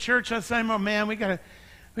into the church on Sunday morning, man, we gotta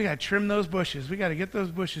trim those bushes. We got to get those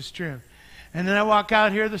bushes trimmed. And then I walk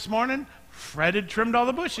out here this morning, Fred had trimmed all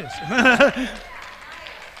the bushes.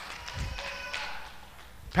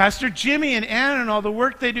 Pastor Jimmy and Ann and all the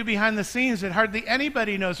work they do behind the scenes that hardly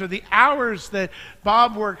anybody knows, or the hours that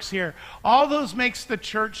Bob works here, all those makes the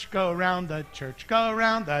church go around the church,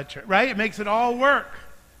 right? It makes it all work.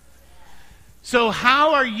 So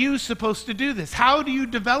how are you supposed to do this? How do you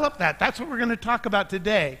develop that? That's what we're going to talk about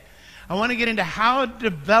today. I want to get into how to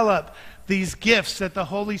develop these gifts that the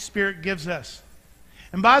Holy Spirit gives us.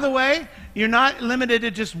 And by the way, you're not limited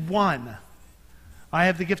to just one. I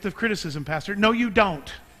have the gift of criticism, Pastor. No, you don't.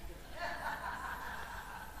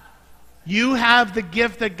 You have the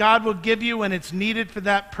gift that God will give you when it's needed for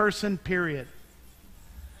that person, period.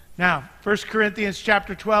 Now, 1 Corinthians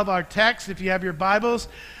chapter 12, our text, if you have your Bibles,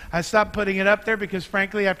 I stopped putting it up there because,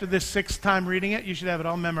 frankly, after this sixth time reading it, you should have it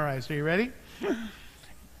all memorized. Are you ready?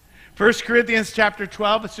 1 Corinthians chapter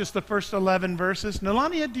 12, it's just the first 11 verses.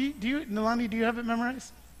 Nalani, do you have it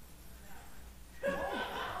memorized?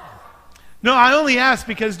 No, I only asked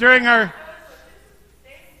because during our...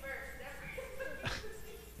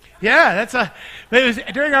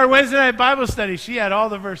 during our Wednesday night Bible study, she had all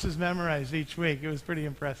the verses memorized each week. It was pretty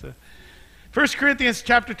impressive. 1 Corinthians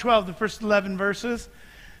chapter 12, the first 11 verses.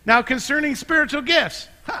 Now concerning spiritual gifts,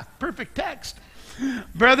 perfect text.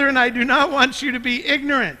 Brethren, I do not want you to be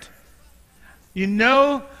ignorant. You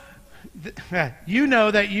know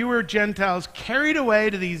that you were Gentiles carried away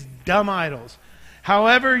to these dumb idols,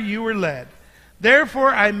 however you were led. Therefore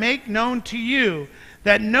I make known to you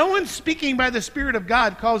that no one speaking by the Spirit of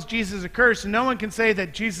God calls Jesus accursed, and no one can say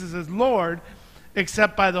that Jesus is Lord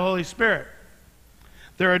except by the Holy Spirit.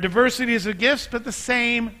 There are diversities of gifts, but the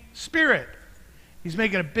same Spirit. He's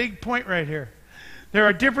making a big point right here. There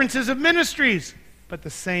are differences of ministries, but the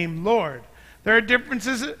same Lord. There are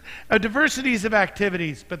diversities of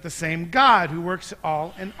activities, but the same God who works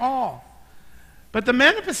all in all. But the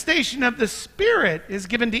manifestation of the Spirit is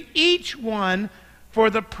given to each one for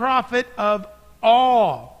the profit of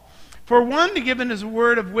all. For one to give in his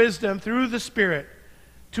word of wisdom through the Spirit,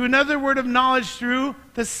 to another word of knowledge through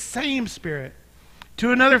the same Spirit,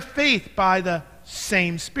 to another faith by the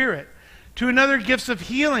same Spirit, to another gifts of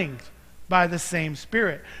healings by the same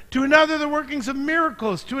Spirit, to another the workings of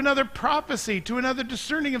miracles, to another prophecy, to another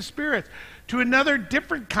discerning of spirits, to another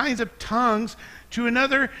different kinds of tongues, to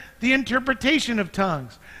another the interpretation of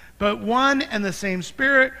tongues. But one and the same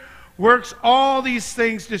Spirit works all these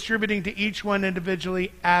things, distributing to each one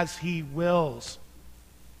individually as he wills.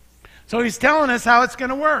 So he's telling us how it's going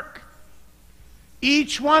to work.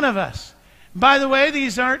 Each one of us. By the way,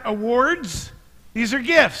 these aren't awards. These are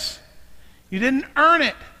gifts. You didn't earn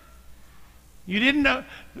it. You didn't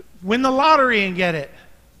win the lottery and get it.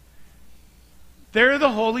 They're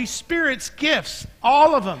the Holy Spirit's gifts,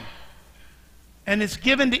 all of them. And it's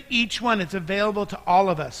given to each one. It's available to all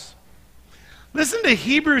of us. Listen to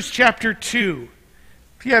Hebrews chapter 2.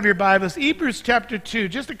 If you have your Bibles, Hebrews chapter 2,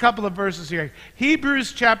 just a couple of verses here.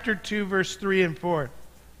 Hebrews chapter 2, verse 3 and 4.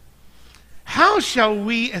 How shall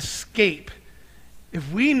we escape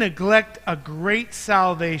if we neglect a great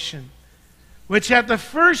salvation, which at the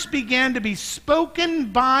first began to be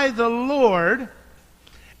spoken by the Lord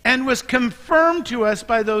and was confirmed to us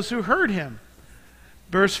by those who heard him?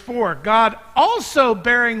 Verse 4, God also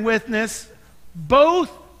bearing witness both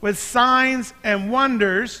with signs and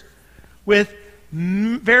wonders, with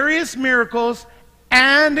various miracles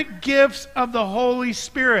and gifts of the Holy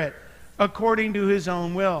Spirit according to his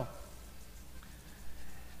own will.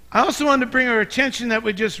 I also want to bring our attention that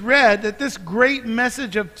we just read that this great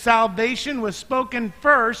message of salvation was spoken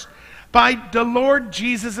first by the Lord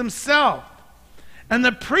Jesus himself. And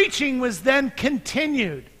the preaching was then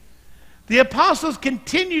continued. The apostles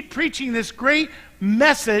continued preaching this great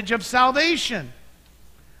message of salvation.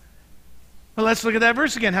 Well, let's look at that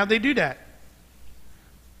verse again. How'd they do that?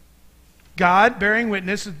 God bearing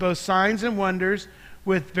witness with both signs and wonders,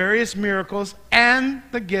 with various miracles and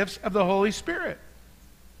the gifts of the Holy Spirit.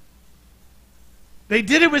 They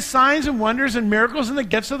did it with signs and wonders and miracles and the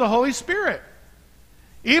gifts of the Holy Spirit.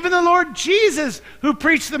 Even the Lord Jesus, who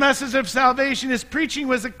preached the message of salvation, his preaching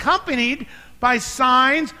was accompanied by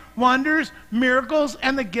signs, wonders, miracles,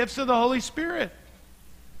 and the gifts of the Holy Spirit.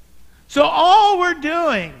 So all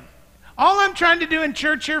I'm trying to do in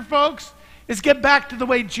church here, folks, is get back to the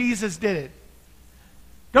way Jesus did it.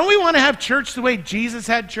 Don't we want to have church the way Jesus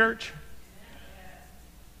had church?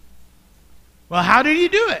 Well, how did he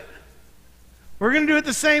do it? We're going to do it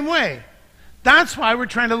the same way. That's why we're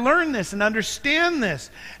trying to learn this and understand this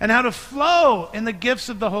and how to flow in the gifts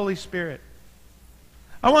of the Holy Spirit.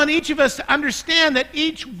 I want each of us to understand that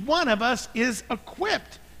each one of us is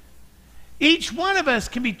equipped. Each one of us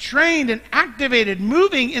can be trained and activated,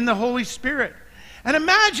 moving in the Holy Spirit. And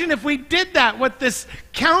imagine if we did that, what this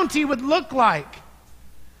county would look like.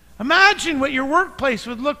 Imagine what your workplace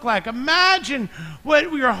would look like. Imagine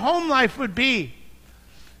what your home life would be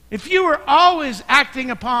if you were always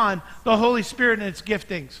acting upon the Holy Spirit and its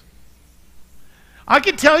giftings. I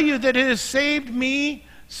can tell you that it has saved me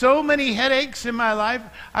so many headaches in my life.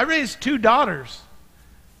 I raised 2 daughters.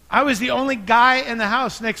 I was the only guy in the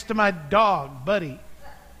house next to my dog, Buddy.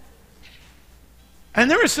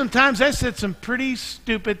 And there were some times I said some pretty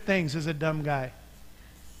stupid things as a dumb guy.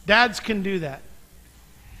 Dads can do that.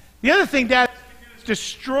 The other thing dads can do is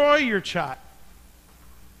destroy your child.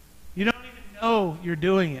 You don't even know you're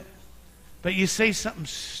doing it. But you say something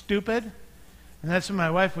stupid, and that's when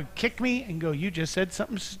my wife would kick me and go, "You just said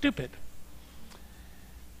something stupid."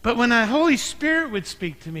 But when the Holy Spirit would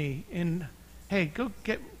speak to me in, "Hey, go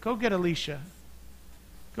get Alicia.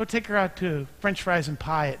 Go take her out to French fries and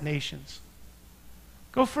pie at Nations.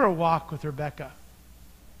 Go for a walk with Rebecca."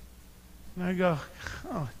 And I go,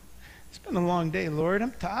 "Oh, it's been a long day, Lord.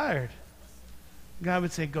 I'm tired." God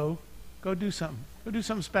would say, go do something. Go do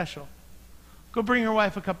something special. Go bring your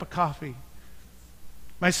wife a cup of coffee.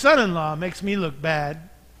 My son-in-law makes me look bad.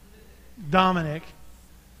 Dominic.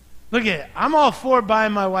 Look at it. I'm all for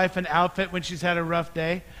buying my wife an outfit when she's had a rough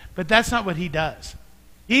day, but that's not what he does.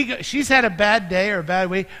 She's had a bad day or a bad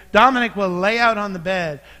week. Dominic will lay out on the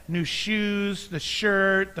bed, new shoes, the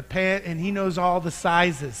shirt, the pant, and he knows all the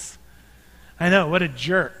sizes. I know, what a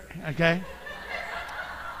jerk, okay?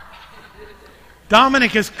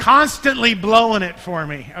 Dominic is constantly blowing it for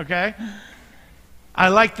me, okay? I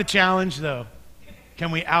like the challenge, though.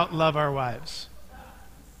 Can we outlove our wives?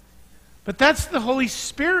 But that's the Holy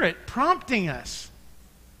Spirit prompting us.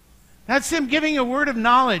 That's Him giving a word of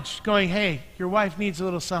knowledge, going, hey, your wife needs a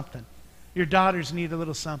little something. Your daughters need a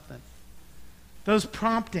little something. Those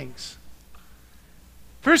promptings.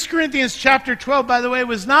 1 Corinthians chapter 12, by the way,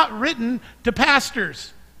 was not written to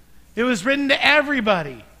pastors. It was written to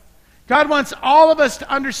everybody. God wants all of us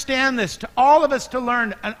to understand this, to all of us to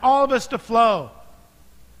learn, and all of us to flow.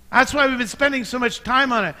 That's why we've been spending so much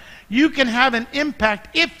time on it. You can have an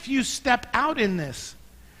impact if you step out in this.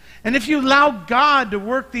 And if you allow God to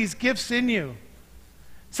work these gifts in you.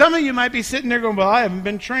 Some of you might be sitting there going, well, I haven't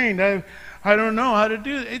been trained. I don't know how to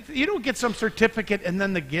do it. You don't get some certificate and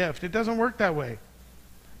then the gift. It doesn't work that way.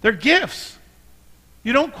 They're gifts.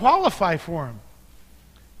 You don't qualify for them.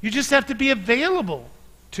 You just have to be available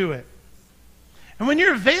to it. And when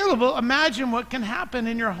you're available, imagine what can happen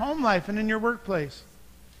in your home life and in your workplace.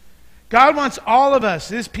 God wants all of us,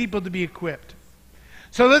 His people, to be equipped.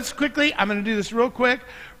 So let's quickly, I'm going to do this real quick,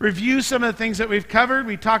 review some of the things that we've covered.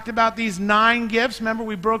 We talked about these 9 gifts. Remember,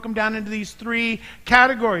 we broke them down into these 3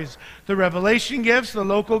 categories. The revelation gifts, the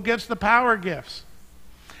local gifts, the power gifts.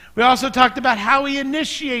 We also talked about how He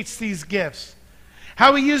initiates these gifts.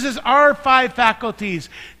 How He uses our 5 faculties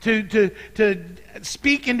to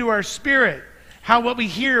speak into our spirit. How what we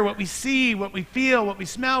hear, what we see, what we feel, what we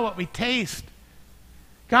smell, what we taste.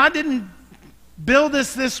 God didn't build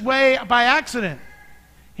us this way by accident.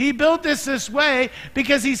 He built this way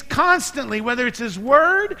because He's constantly, whether it's His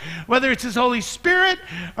Word, whether it's His Holy Spirit,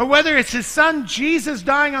 or whether it's His Son Jesus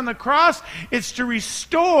dying on the cross, it's to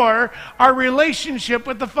restore our relationship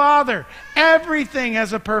with the Father. Everything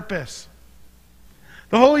has a purpose.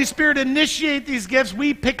 The Holy Spirit initiates these gifts.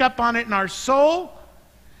 We pick up on it in our soul,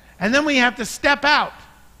 and then we have to step out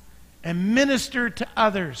and minister to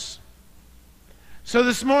others. So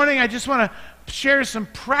this morning, I just want to share some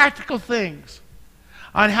practical things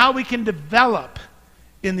on how we can develop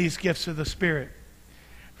in these gifts of the Spirit.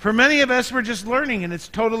 For many of us, we're just learning, and it's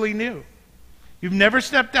totally new. You've never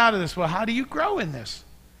stepped out of this. Well, how do you grow in this?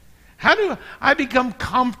 How do I become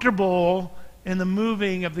comfortable in the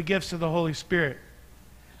moving of the gifts of the Holy Spirit?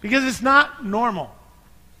 Because it's not normal.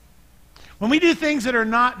 When we do things that are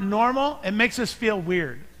not normal, it makes us feel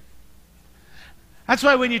weird. That's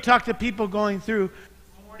why when you talk to people going through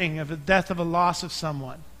mourning of the death of a loss of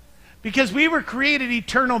someone, because we were created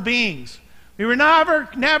eternal beings. We were never,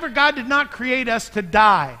 God did not create us to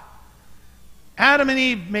die. Adam and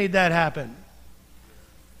Eve made that happen.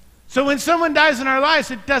 So when someone dies in our lives,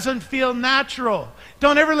 it doesn't feel natural.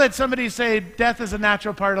 Don't ever let somebody say death is a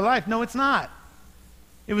natural part of life. No, it's not.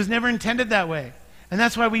 It was never intended that way. And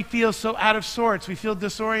that's why we feel so out of sorts. We feel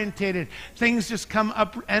disorientated. Things just come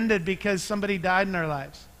upended because somebody died in our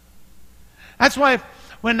lives. That's why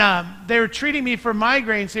when they were treating me for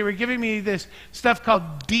migraines, they were giving me this stuff called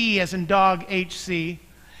D as in dog, HC.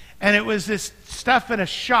 And it was this stuff in a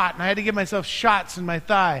shot. And I had to give myself shots in my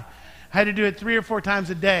thigh. I had to do it 3 or 4 times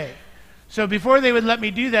a day. So before they would let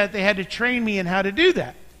me do that, they had to train me in how to do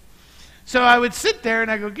that. So I would sit there and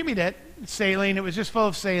I go, give me that saline. It was just full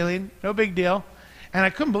of saline. No big deal. And I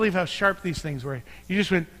couldn't believe how sharp these things were. You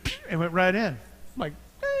just went, and went right in. I'm like,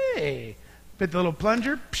 hey. Bit the little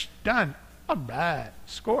plunger, done. All right,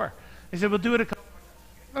 score. They said, we'll do it a couple more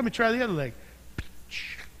times. Let me try the other leg.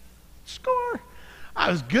 Score. I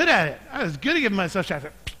was good at it. I was good at giving myself shots.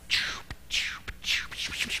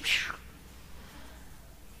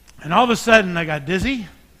 And all of a sudden, I got dizzy.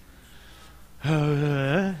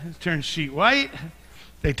 Turned sheet white.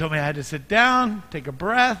 They told me I had to sit down, take a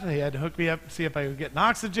breath. They had to hook me up and see if I could get an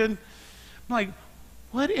oxygen. I'm like,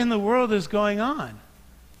 what in the world is going on?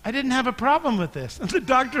 I didn't have a problem with this. And the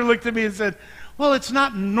doctor looked at me and said, well, it's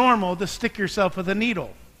not normal to stick yourself with a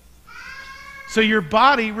needle. So your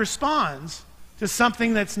body responds to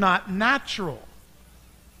something that's not natural.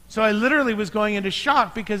 So I literally was going into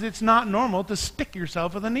shock because it's not normal to stick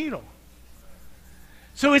yourself with a needle.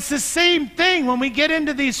 So it's the same thing when we get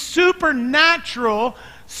into these supernatural,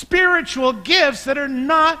 spiritual gifts that are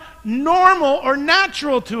not normal or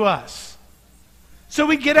natural to us. So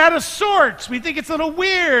we get out of sorts. We think it's a little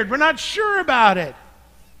weird. We're not sure about it.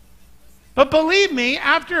 But believe me,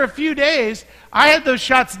 after a few days, I had those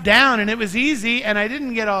shots down and it was easy and I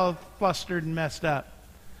didn't get all flustered and messed up.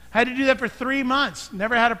 I had to do that for 3 months.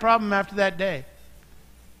 Never had a problem after that day.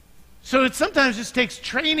 So it sometimes just takes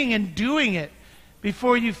training and doing it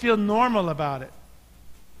before you feel normal about it.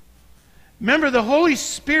 Remember, the Holy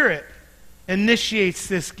Spirit initiates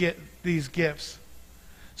these gifts.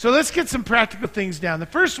 So let's get some practical things down. The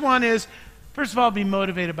first one is, first of all, be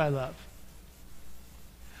motivated by love.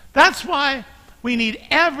 That's why we need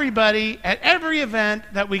everybody at every event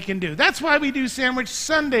that we can do. That's why we do Sandwich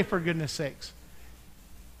Sunday, for goodness sakes.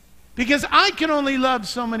 Because I can only love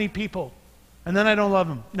so many people. And then I don't love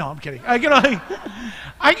them. No, I'm kidding. I can only,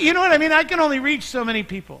 you know what I mean? I can only reach so many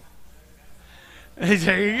people.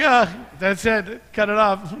 There you go. That's it. Cut it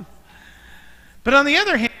off. But on the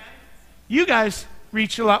other hand, you guys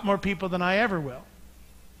reach a lot more people than I ever will.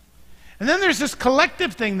 And then there's this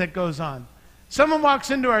collective thing that goes on. Someone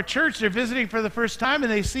walks into our church, they're visiting for the first time,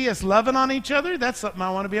 and they see us loving on each other. That's something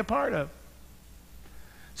I want to be a part of.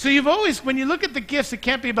 So you've always, when you look at the gifts, it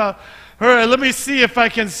can't be about, all right, let me see if I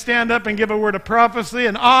can stand up and give a word of prophecy,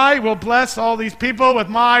 and I will bless all these people with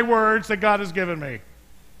my words that God has given me.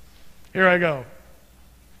 Here I go.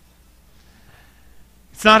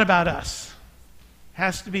 It's not about us. It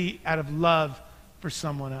has to be out of love for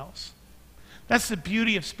someone else. That's the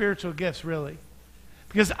beauty of spiritual gifts, really.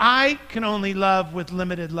 Because I can only love with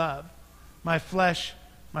limited love. My flesh,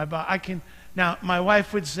 my body. Now, my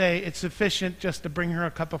wife would say it's sufficient just to bring her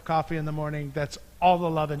a cup of coffee in the morning. That's all the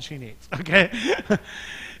loving she needs, okay?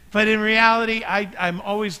 But in reality, I'm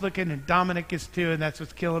always looking, and Dominic is too, and that's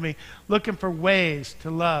what's killing me, looking for ways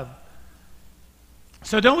to love.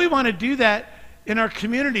 So don't we want to do that in our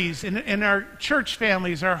communities, in our church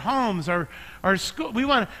families, our homes, our school?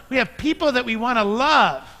 We have people that we want to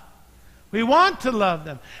love. We want to love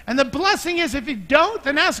them. And the blessing is, if you don't,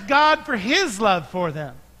 then ask God for His love for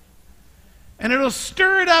them. And it'll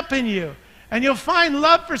stir it up in you. And you'll find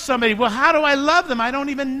love for somebody. Well, how do I love them? I don't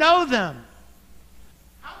even know them.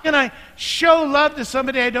 How can I show love to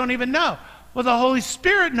somebody I don't even know? Well, the Holy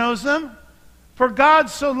Spirit knows them. For God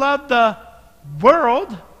so loved the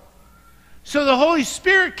world. So the Holy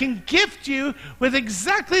Spirit can gift you with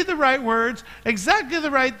exactly the right words, exactly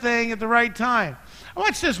the right thing at the right time. I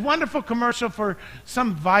watched this wonderful commercial for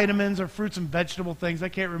some vitamins or fruits and vegetable things. I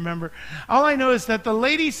can't remember. All I know is that the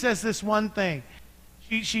lady says this one thing.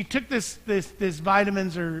 She took this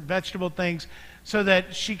vitamins or vegetable things so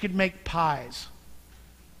that she could make pies.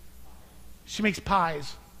 She makes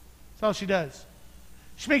pies. That's all she does.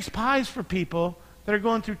 She makes pies for people that are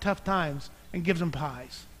going through tough times and gives them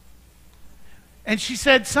pies. And she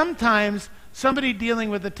said sometimes somebody dealing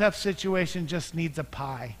with a tough situation just needs a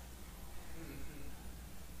pie.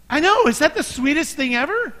 I know, is that the sweetest thing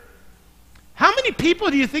ever? How many people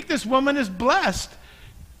do you think this woman is blessed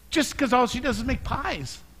just because all she does is make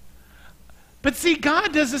pies? But see,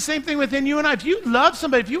 God does the same thing within you and I. If you love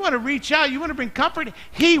somebody, if you want to reach out, you want to bring comfort,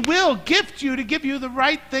 He will gift you to give you the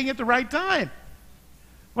right thing at the right time.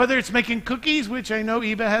 Whether it's making cookies, which I know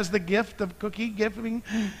Eva has the gift of cookie gifting,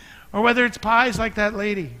 or whether it's pies like that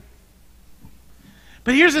lady.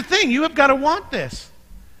 But here's the thing, you have got to want this.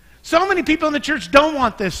 So many people in the church don't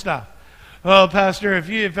want this stuff. Oh, Pastor,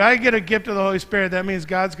 if I get a gift of the Holy Spirit, that means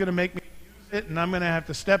God's going to make me use it, and I'm going to have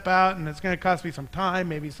to step out, and it's going to cost me some time,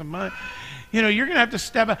 maybe some money. You know, you're going to have to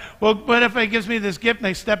step out. Well, what if He gives me this gift and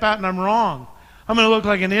I step out and I'm wrong? I'm going to look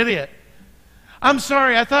like an idiot. I'm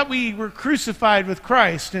sorry, I thought we were crucified with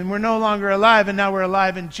Christ, and we're no longer alive, and now we're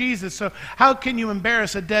alive in Jesus. So how can you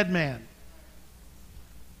embarrass a dead man?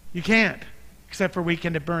 You can't, except for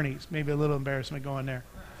Weekend at Bernie's. Maybe a little embarrassment going there.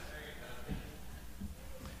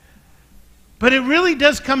 But it really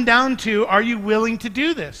does come down to, are you willing to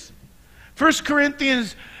do this? 1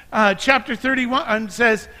 Corinthians chapter 31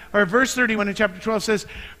 says, or verse 31 in chapter 12 says,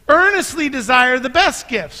 earnestly desire the best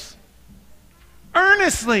gifts.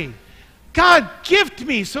 Earnestly. God, gift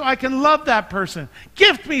me so I can love that person.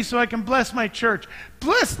 Gift me so I can bless my church.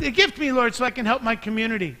 Gift me, Lord, so I can help my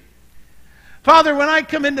community. Father, when I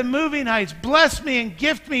come into movie nights, bless me and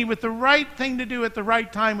gift me with the right thing to do at the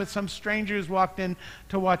right time with some stranger who's walked in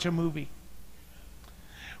to watch a movie.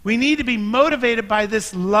 We need to be motivated by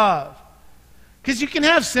this love. Because you can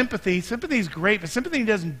have sympathy. Sympathy is great, but sympathy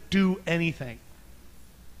doesn't do anything.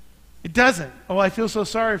 It doesn't. Oh, I feel so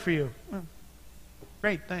sorry for you. Well,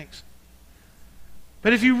 great, thanks.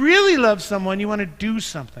 But if you really love someone, you want to do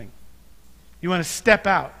something. You want to step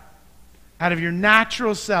out of your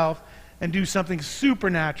natural self and do something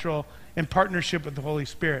supernatural in partnership with the Holy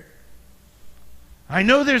Spirit. I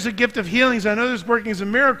know there's a gift of healings. I know there's working as a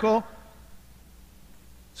miracle.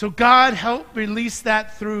 So God, help release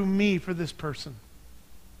that through me for this person.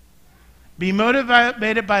 Be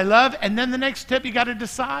motivated by love. And then the next step, you got to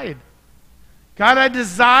decide. God, I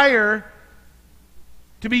desire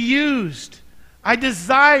to be used. I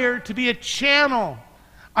desire to be a channel.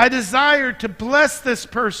 I desire to bless this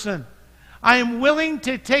person. I am willing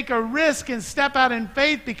to take a risk and step out in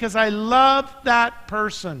faith because I love that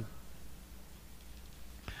person.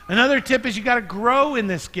 Another tip is you got to grow in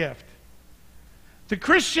this gift. The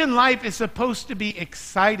Christian life is supposed to be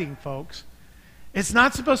exciting, folks. It's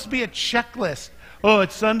not supposed to be a checklist. Oh,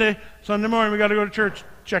 it's Sunday morning, we got to go to church.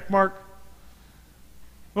 Check mark.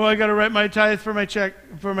 Oh, I got to write my tithe for my check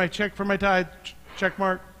for my tithe. Check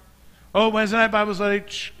mark. Oh, Wednesday night Bible study.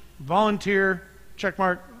 Volunteer. Check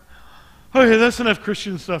mark. Okay, that's enough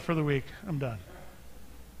Christian stuff for the week. I'm done.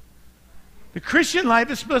 The Christian life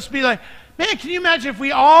is supposed to be like, man, can you imagine if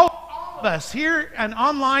we all of us here and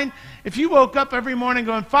online, if you woke up every morning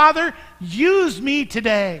going, Father, use me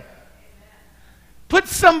today. Put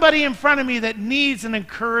somebody in front of me that needs an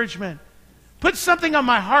encouragement. Put something on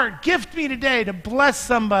my heart. Gift me today to bless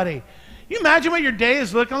somebody. You imagine what your day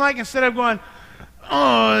is looking like instead of going, oh,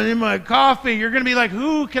 I need my coffee. You're going to be like,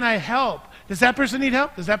 who can I help? Does that person need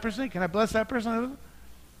help? Does that person need? Can I bless that person?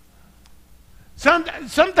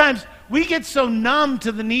 Sometimes we get so numb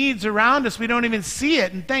to the needs around us we don't even see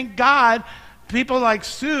it. And thank God, people like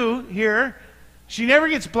Sue here, she never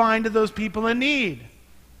gets blind to those people in need.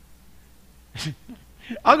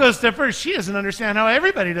 I'll go a step further. She doesn't understand how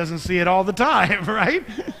everybody doesn't see it all the time, right?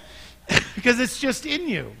 Because it's just in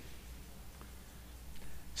you.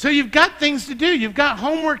 So you've got things to do. You've got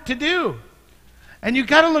homework to do. And you've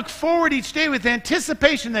got to look forward each day with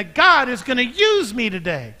anticipation that God is going to use me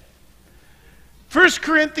today. 1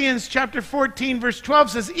 Corinthians chapter 14, verse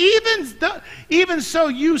 12 says, even so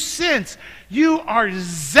you since you are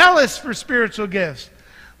zealous for spiritual gifts,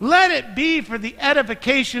 let it be for the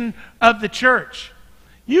edification of the church.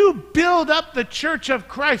 You build up the church of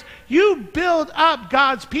Christ. You build up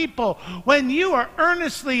God's people. When you are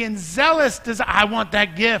earnestly and zealous, I want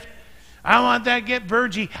that gift. I want that gift.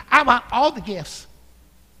 Virgie, I want all the gifts.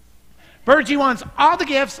 Virgie wants all the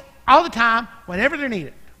gifts all the time, whenever they're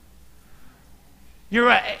needed.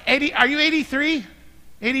 You're 80. Are you 83?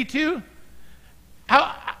 82?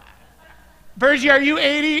 Virgie, are you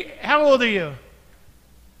 80? How old are you?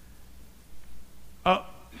 Oh.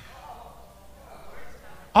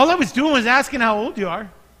 All I was doing was asking how old you are.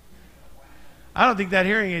 I don't think that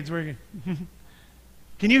hearing aid's working.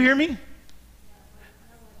 Can you hear me?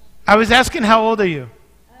 I was asking how old are you?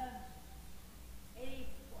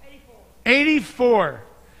 84.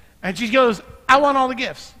 And she goes, I want all the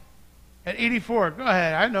gifts. At 84. Go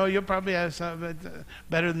ahead. I know you'll probably have something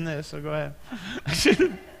better than this, so go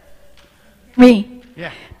ahead. Me?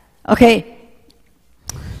 Yeah. Okay.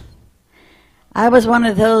 I was one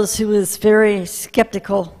of those who was very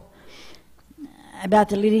skeptical about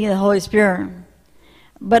the leading of the Holy Spirit.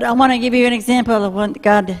 But I want to give you an example of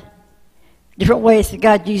different ways that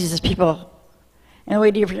God uses People,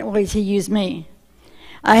 and different ways He used me.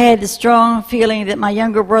 I had the strong feeling that my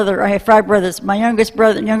younger brother, I have 5 brothers, my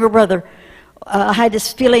younger brother, I had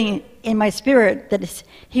this feeling in my spirit that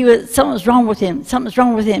something was wrong with him. Something's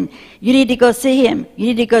wrong with him. You need to go see him. You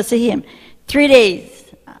need to go see him. 3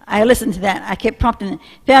 days, I listened to that. I kept prompting it.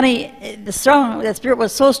 Finally, that spirit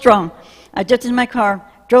was so strong. I jumped in my car,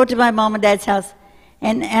 drove to my mom and dad's house,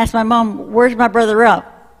 and asked my mom, where's my brother Ralph?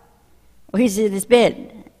 Well, he's in his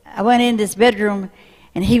bed. I went in his bedroom,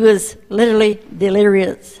 and he was literally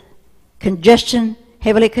delirious. Congestion,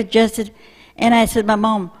 heavily congested. And I said, my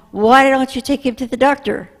mom, why don't you take him to the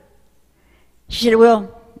doctor? She said,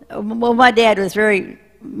 well, my dad was very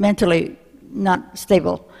mentally not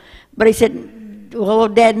stable. But he said, well,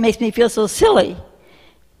 Dad makes me feel so silly.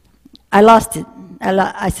 I lost it.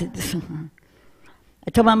 I said,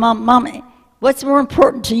 I told my mom, what's more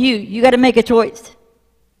important to you? You got to make a choice.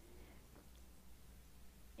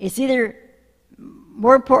 It's either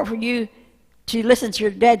more important for you to listen to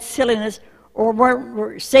your dad's silliness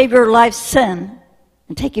or save your life's son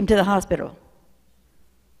and take him to the hospital.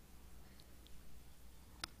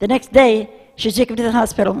 The next day, she took him to the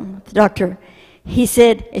hospital, the doctor. He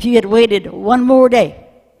said, if you had waited one more day,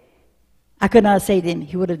 I could not have saved him.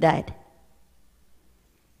 He would have died.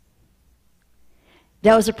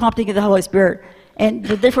 That was the prompting of the Holy Spirit. And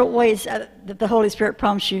the different ways that the Holy Spirit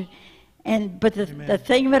prompts you. But the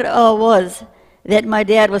thing of it all was that my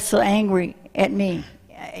dad was so angry at me.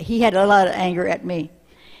 He had a lot of anger at me.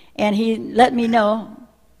 And he let me know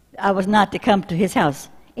I was not to come to his house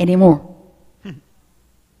anymore.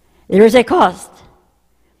 There is a cost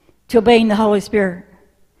to obeying the Holy Spirit.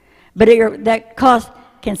 But that cost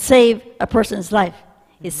can save a person's life.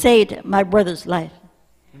 It saved my brother's life.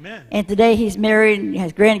 Amen. And today he's married and he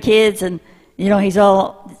has grandkids and, he's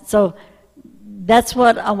all... So that's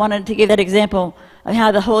what I wanted to give that example of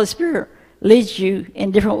how the Holy Spirit leads you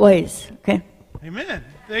in different ways. Okay? Amen.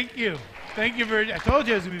 Thank you. Thank you, Virgie. I told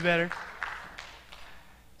you it was going to be better.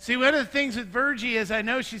 See, one of the things with Virgie is I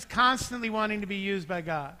know she's constantly wanting to be used by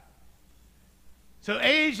God. So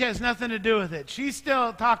age has nothing to do with it. She's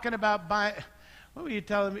still talking about buying, what were you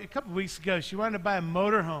telling me? A couple of weeks ago, she wanted to buy a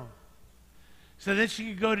motorhome. So then she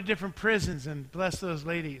could go to different prisons and bless those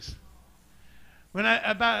ladies.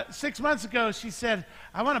 About 6 months ago, she said,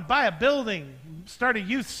 I want to buy a building, start a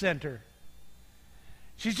youth center.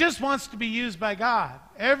 She just wants to be used by God.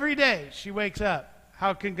 Every day she wakes up,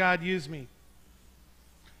 how can God use me?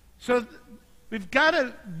 So we've got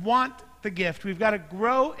to want the gift. We've got to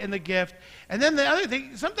grow in the gift. And then the other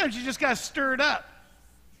thing, sometimes you just got to stir it up.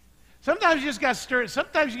 Sometimes you just got to stir it.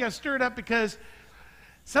 Sometimes you got to stir it up because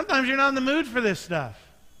sometimes you're not in the mood for this stuff.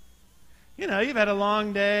 You know, you've had a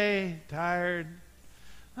long day, tired.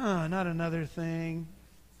 Oh, not another thing.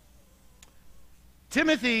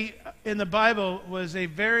 Timothy in the Bible was a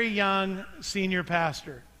very young senior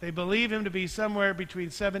pastor. They believe him to be somewhere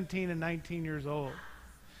between 17 and 19 years old.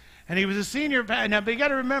 And he was a senior pastor. Now, but you got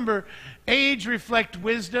to remember, age reflects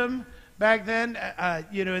wisdom back then,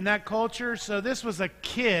 in that culture. So this was a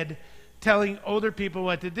kid telling older people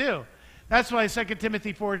what to do. That's why 2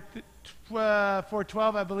 Timothy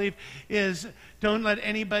 4:12, I believe, is don't let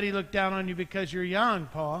anybody look down on you because you're young,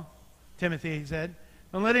 Timothy, he said.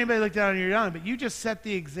 Don't let anybody look down on you young, but you just set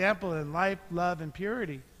the example in life, love, and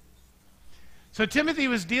purity. So Timothy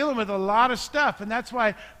was dealing with a lot of stuff, and that's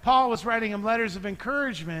why Paul was writing him letters of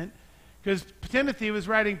encouragement, because Timothy was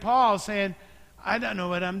writing Paul saying, I don't know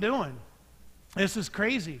what I'm doing. This is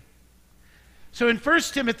crazy. So in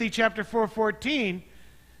 1 Timothy chapter 4:14,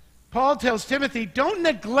 Paul tells Timothy, don't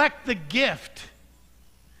neglect the gift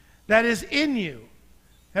that is in you,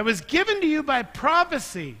 that was given to you by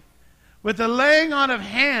prophecy, with the laying on of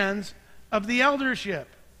hands of the eldership.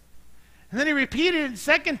 And then he repeated in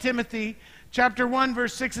 2 Timothy chapter 1,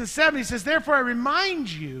 verse 6 and 7. He says, therefore I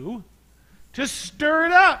remind you to stir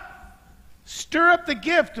it up. Stir up the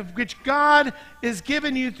gift of which God is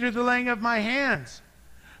given you through the laying of my hands.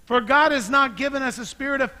 For God has not given us a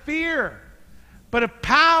spirit of fear, but of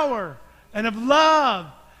power and of love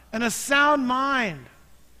and a sound mind.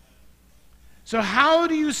 So how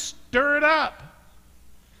do you stir it up?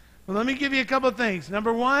 Well, let me give you a couple of things.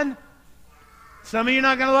 Number one, some of you are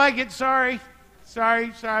not going to like it. Sorry.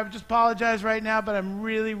 I just apologize right now, but I'm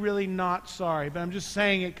really, really not sorry. But I'm just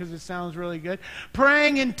saying it because it sounds really good.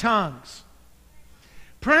 Praying in tongues.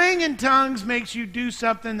 Praying in tongues makes you do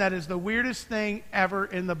something that is the weirdest thing ever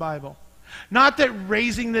in the Bible. Not that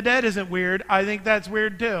raising the dead isn't weird. I think that's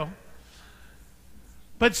weird too.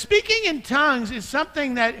 But speaking in tongues is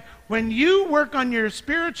something that when you work on your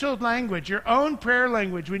spiritual language, your own prayer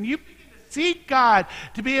language, when you begin to seek God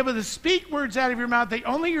to be able to speak words out of your mouth that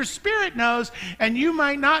only your spirit knows and you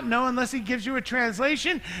might not know unless he gives you a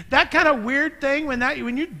translation, that kind of weird thing, when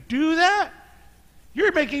you do that,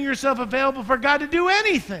 you're making yourself available for God to do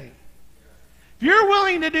anything. If you're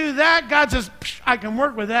willing to do that, God says, I can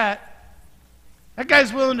work with that. That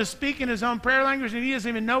guy's willing to speak in his own prayer language and he doesn't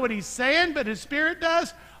even know what he's saying, but his spirit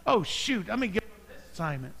does. Oh, shoot, I'm going to give him this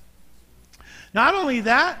assignment. Not only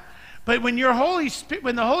that, but when the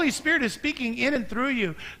Holy Spirit is speaking in and through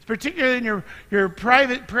you, particularly in your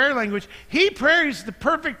private prayer language, he prays the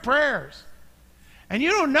perfect prayers. And you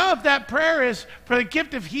don't know if that prayer is for the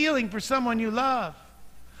gift of healing for someone you love,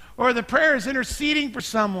 or the prayer is interceding for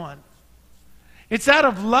someone. It's out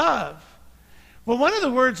of love. Well, one of the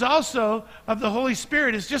words also of the Holy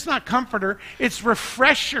Spirit is just not comforter, it's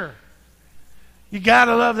refresher. You got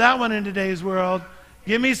to love that one in today's world.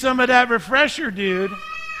 Give me some of that refresher, dude.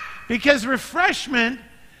 Because refreshment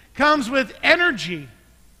comes with energy.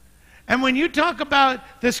 And when you talk about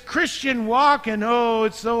this Christian walk and, oh,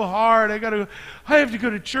 it's so hard, I have to go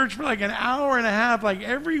to church for like an hour and a half, like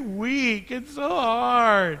every week. It's so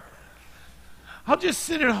hard. I'll just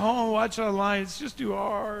sit at home and watch online. It's just too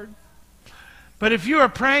hard. But if you are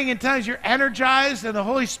praying in tongues, you're energized and the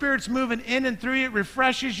Holy Spirit's moving in and through you. It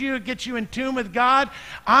refreshes you. It gets you in tune with God.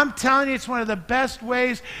 I'm telling you, it's one of the best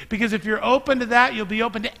ways, because if you're open to that, you'll be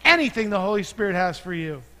open to anything the Holy Spirit has for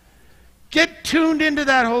you. Get tuned into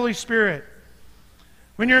that Holy Spirit.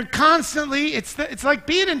 When you're constantly, it's like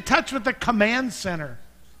being in touch with the command center.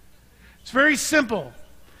 It's very simple.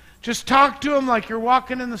 Just talk to him like you're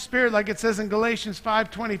walking in the Spirit, like it says in Galatians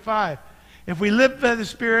 5:25. If we live by the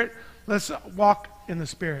Spirit, let's walk in the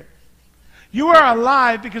Spirit. You are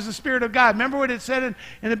alive because the Spirit of God. Remember what it said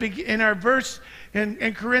in our verse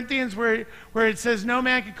in Corinthians where it says, no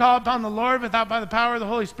man can call upon the Lord without by the power of the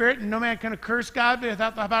Holy Spirit, and no man can curse God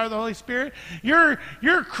without the power of the Holy Spirit. You're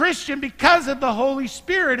a Christian because of the Holy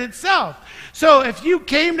Spirit itself. So if you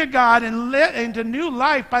came to God and lit into new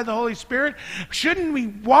life by the Holy Spirit, shouldn't we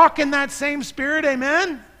walk in that same Spirit?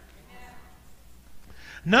 Amen?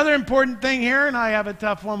 Another important thing here, and I have a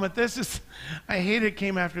tough one with this, is I hate it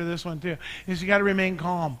came after this one too, is you got to remain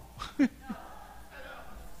calm.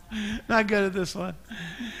 Not good at this one.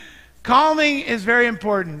 Calming is very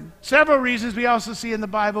important. Several reasons we also see in the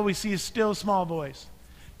Bible, we see a still small voice.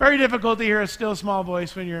 Very difficult to hear a still small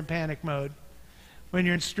voice when you're in panic mode, when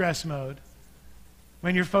you're in stress mode,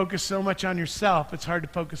 when you're focused so much on yourself, it's hard to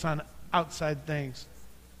focus on outside things.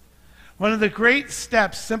 One of the great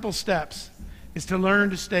steps, simple steps, is to learn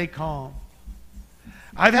to stay calm.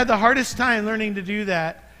 I've had the hardest time learning to do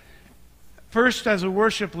that. First, as a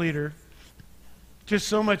worship leader, just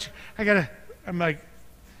so much, I'm like,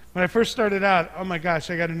 when I first started out, oh my gosh,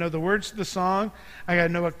 I got to know the words to the song. I got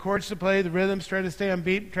to know what chords to play, the rhythms, try to stay on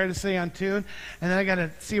beat, try to stay on tune. And then I got to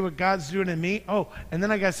see what God's doing in me. Oh, and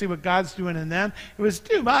then I got to see what God's doing in them. It was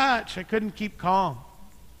too much. I couldn't keep calm.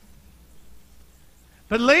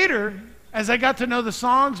 But later, as I got to know the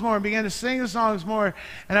songs more and began to sing the songs more,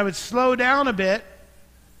 and I would slow down a bit,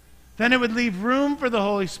 then it would leave room for the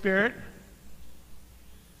Holy Spirit.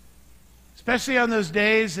 Especially on those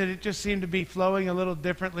days that it just seemed to be flowing a little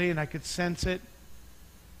differently and I could sense it.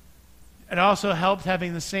 It also helped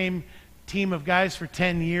having the same team of guys for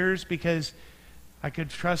 10 years because I could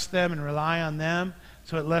trust them and rely on them,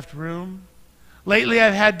 so it left room. Lately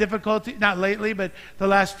I've had difficulty, not lately, but the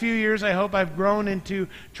last few years I hope I've grown into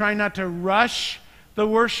trying not to rush the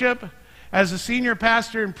worship. As a senior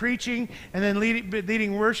pastor and preaching and then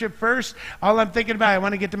leading worship first, all I'm thinking about, I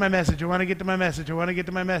want to get to my message, I want to get to my message, I want to get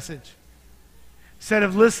to my message. Instead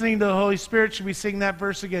of listening to the Holy Spirit, should we sing that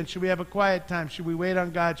verse again? Should we have a quiet time? Should we wait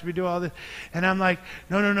on God? Should we do all this? And I'm like,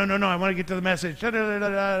 no, I want to get to the message. Da, da, da,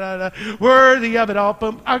 da, da, da. Worthy of it all.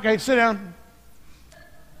 Boom. Okay, sit down.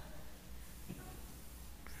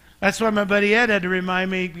 That's why my buddy Ed had to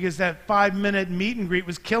remind me, because that 5-minute meet and greet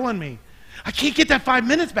was killing me. I can't get that 5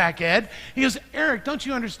 minutes back, Ed. He goes, Eric, don't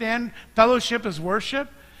you understand fellowship is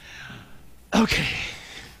worship? Okay.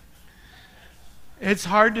 It's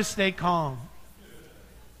hard to stay calm.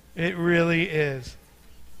 It really is.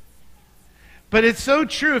 But it's so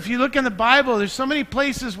true. If you look in the Bible, there's so many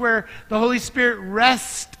places where the Holy Spirit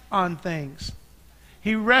rests on things.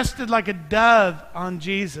 He rested like a dove on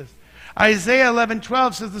Jesus. Isaiah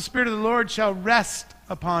 11:12 says, the Spirit of the Lord shall rest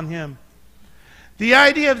upon him. The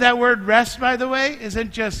idea of that word rest, by the way,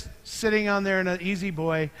 isn't just sitting on there in an easy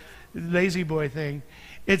boy, lazy boy thing.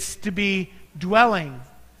 It's to be dwelling,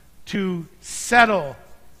 to settle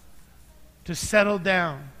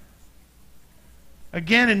down.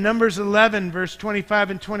 Again, in Numbers 11, verse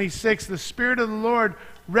 25 and 26, the Spirit of the Lord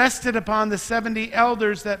rested upon the 70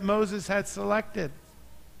 elders that Moses had selected.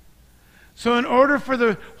 So in order for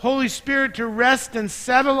the Holy Spirit to rest and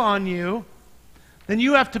settle on you, then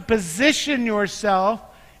you have to position yourself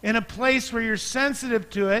in a place where you're sensitive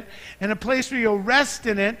to it, in a place where you'll rest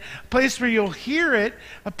in it, a place where you'll hear it,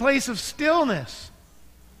 a place of stillness.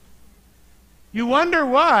 You wonder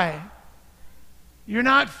why you're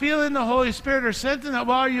not feeling the Holy Spirit or sensing that.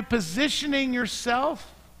 Well, are you positioning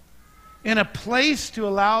yourself in a place to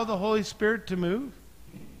allow the Holy Spirit to move?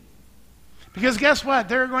 Because guess what?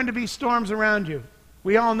 There are going to be storms around you.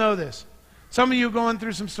 We all know this. Some of you are going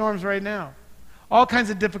through some storms right now. All kinds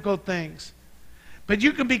of difficult things. But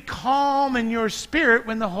you can be calm in your spirit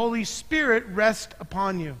when the Holy Spirit rests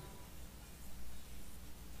upon you.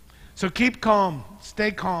 So keep calm.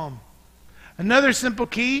 Stay calm. Another simple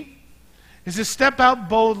key is to step out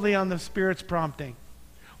boldly on the Spirit's prompting.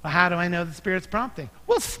 Well, how do I know the Spirit's prompting?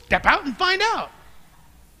 Well, step out and find out.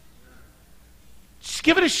 Just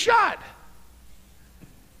give it a shot.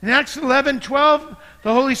 In Acts 11:12,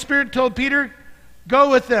 the Holy Spirit told Peter, go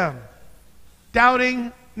with them,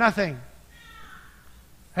 doubting nothing.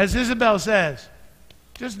 As Isabel says,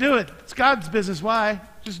 just do it. It's God's business. Why?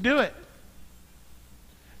 Just do it.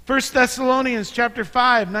 1 Thessalonians chapter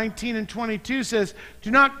 5, 19 and 22 says, do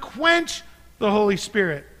not quench the Holy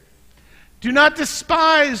Spirit. Do not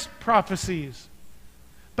despise prophecies,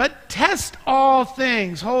 but test all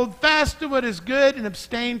things. Hold fast to what is good and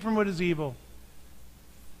abstain from what is evil.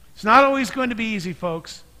 It's not always going to be easy,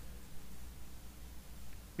 folks.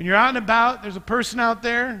 When you're out and about, there's a person out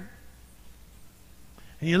there,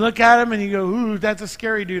 and you look at him and you go, ooh, that's a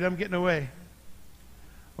scary dude, I'm getting away.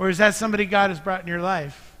 Or is that somebody God has brought in your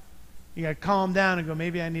life? You got to calm down and go,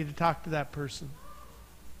 maybe I need to talk to that person.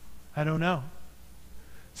 I don't know.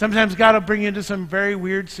 Sometimes God will bring you into some very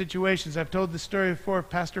weird situations. I've told this story before. A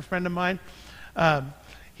pastor friend of mine,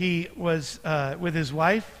 he was with his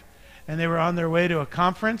wife, and they were on their way to a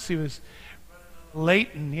conference. He was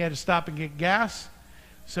late, and he had to stop and get gas.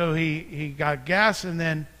 So he got gas, and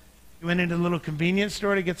then he went into a little convenience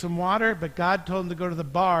store to get some water, but God told him to go to the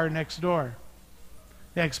bar next door.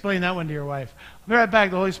 Yeah, explain that one to your wife. I'll be right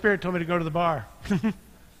back. The Holy Spirit told me to go to the bar.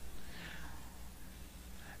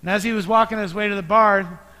 And as he was walking his way to the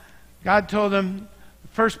bar, God told him, the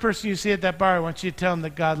first person you see at that bar, I want you to tell him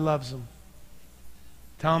that God loves him.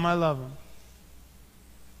 Tell him I love him.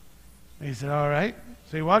 And he said, all right.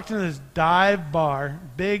 So he walked into this dive bar,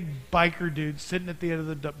 big biker dude sitting at the end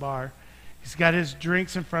of the bar. He's got his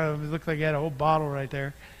drinks in front of him. It looked like he had a whole bottle right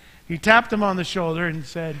there. He tapped him on the shoulder and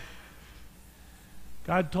said,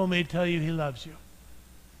 God told me to tell you he loves you.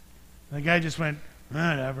 And the guy just went,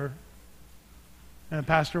 whatever. And the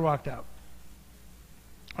pastor walked out.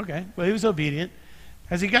 Okay, well, he was obedient.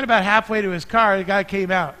 As he got about halfway to his car, the guy came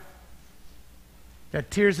out. Got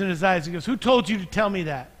tears in his eyes. He goes, who told you to tell me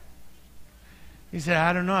that? He said,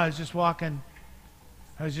 I don't know. I was just walking.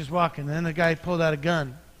 And then the guy pulled out a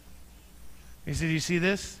gun. He said, you see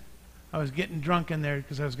this? I was getting drunk in there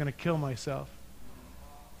because I was going to kill myself.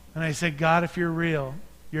 And I said, God, if you're real,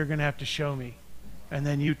 you're going to have to show me. And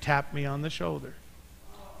then you tapped me on the shoulder.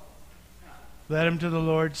 Led him to the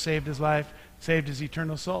Lord, saved his life, saved his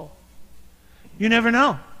eternal soul. You never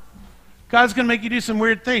know. God's going to make you do some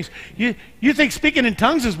weird things. You think speaking in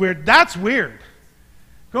tongues is weird. That's weird.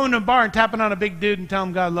 Going to a bar and tapping on a big dude and telling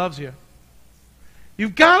him God loves you.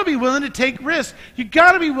 You've got to be willing to take risks. You've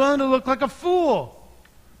got to be willing to look like a fool.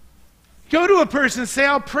 Go to a person and say,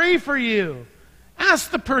 I'll pray for you. Ask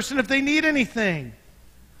the person if they need anything.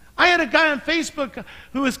 I had a guy on Facebook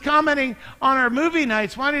who was commenting on our movie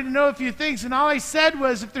nights, wanting to know a few things, and all I said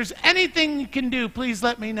was, if there's anything you can do, please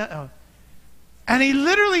let me know. And he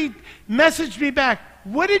literally messaged me back,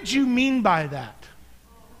 what did you mean by that?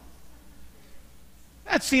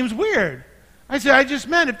 That seems weird. I said, I just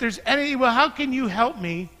meant if there's any, well, how can you help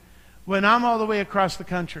me when I'm all the way across the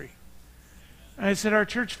country? And I said, our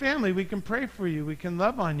church family, we can pray for you. We can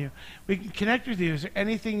love on you. We can connect with you. Is there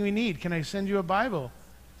anything we need? Can I send you a Bible?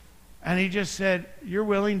 And he just said, you're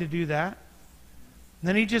willing to do that? And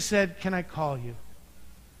then he just said, can I call you?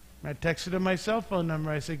 I texted him my cell phone number.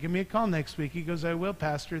 I said, give me a call next week. He goes, I will,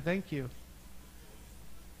 Pastor. Thank you.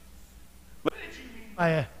 What did you mean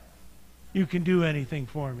by you can do anything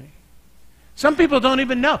for me? Some people don't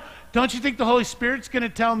even know. Don't you think the Holy Spirit's going to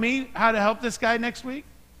tell me how to help this guy next week?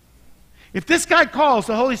 If this guy calls,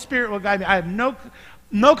 the Holy Spirit will guide me. I have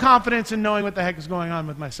no confidence in knowing what the heck is going on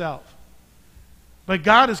with myself. But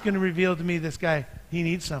God is going to reveal to me this guy, he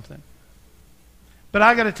needs something. But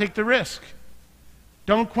I got to take the risk.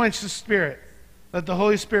 Don't quench the Spirit. Let the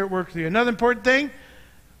Holy Spirit work through you. Another important thing,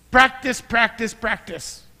 practice, practice,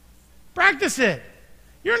 practice. Practice it.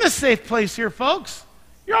 You're in a safe place here, folks.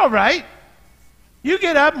 You're all right. You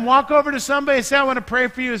get up and walk over to somebody and say, I want to pray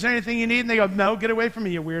for you. Is there anything you need? And they go, no, get away from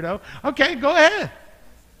me, you weirdo. Okay, go ahead.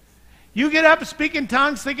 You get up and speak in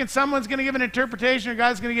tongues thinking someone's going to give an interpretation or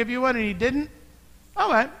God's going to give you one and he didn't. All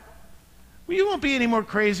right. Well, you won't be any more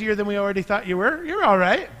crazier than we already thought you were. You're all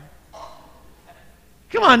right.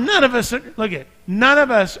 Come on, none of us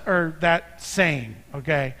are that sane,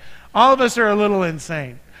 okay? All of us are a little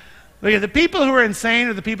insane. Look at the people who are insane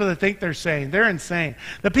are the people that think they're sane. They're insane.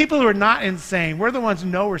 The people who are not insane, we're the ones who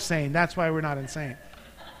know we're sane. That's why we're not insane.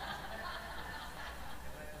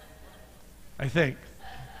 I think.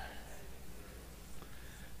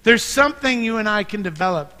 There's something you and I can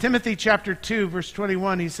develop. Timothy chapter 2, verse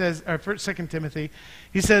 21, he says, or 2 Timothy,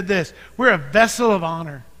 he said this, we're a vessel of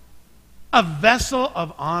honor. A vessel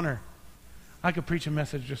of honor. I could preach a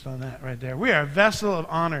message just on that right there. We are a vessel of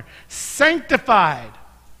honor. Sanctified.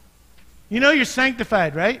 You know you're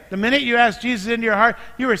sanctified, right? The minute you ask Jesus into your heart,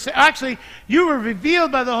 you were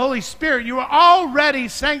revealed by the Holy Spirit. You were already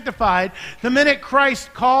sanctified the minute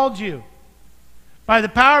Christ called you. By the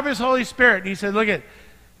power of his Holy Spirit. He said, look at,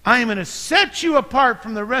 I am going to set you apart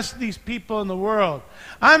from the rest of these people in the world.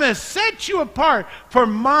 I'm going to set you apart for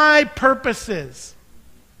my purposes.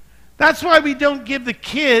 That's why we don't give the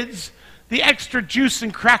kids the extra juice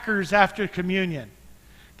and crackers after communion.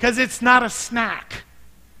 Because it's not a snack.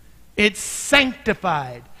 It's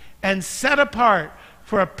sanctified and set apart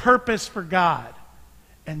for a purpose for God.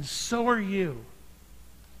 And so are you.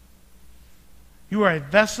 You are a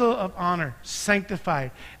vessel of honor, sanctified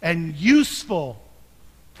and useful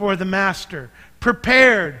for the master,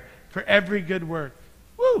 prepared for every good work.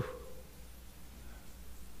 Woo!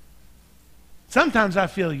 Sometimes I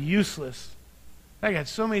feel useless. I got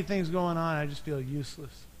so many things going on, I just feel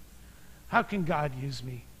useless. How can God use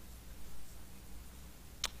me?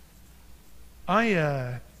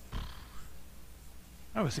 I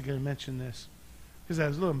wasn't going to mention this because I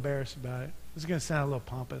was a little embarrassed about it. This is going to sound a little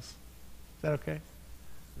pompous. Is that okay?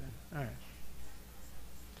 All right.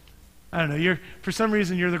 I don't know. For some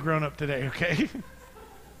reason, you're the grown-up today, okay?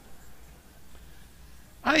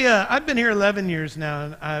 I've been here 11 years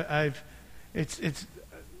now, and it's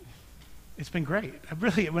been great.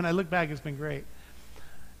 When I look back, it's been great.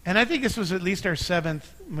 And I think this was at least our 7th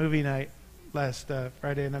movie night last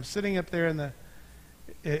Friday, and I'm sitting up there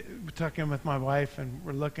talking with my wife, and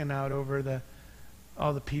we're looking out over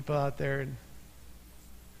all the people out there, and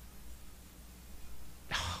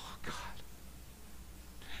oh God!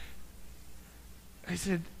 I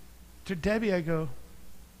said to Debbie, I go,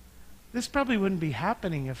 this probably wouldn't be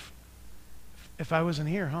happening if I wasn't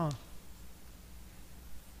here, huh?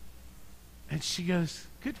 And she goes,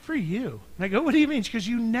 good for you. And I go, what do you mean? She goes,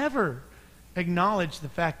 you never acknowledge the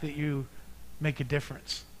fact that you make a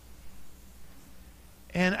difference.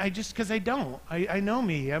 And because I don't. I know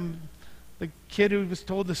me. I'm the kid who was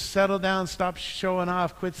told to settle down, stop showing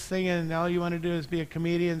off, quit singing, and all you want to do is be a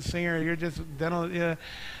comedian, singer. You're just dental.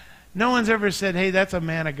 No one's ever said, hey, that's a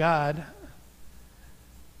man of God.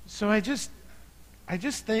 So I just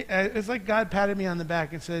think, it's like God patted me on the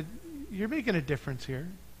back and said, you're making a difference here.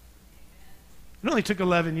 It only took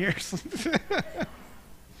 11 years.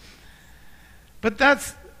 But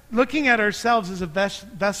that's, looking at ourselves as a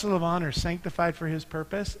vessel of honor, sanctified for his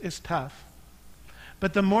purpose, is tough.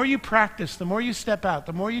 But the more you practice, the more you step out,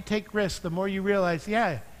 the more you take risks, the more you realize,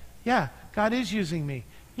 yeah, God is using me.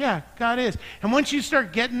 Yeah, God is. And once you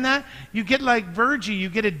start getting that, you get like Virgie, you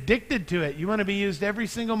get addicted to it. You want to be used every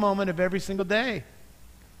single moment of every single day.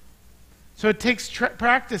 So it takes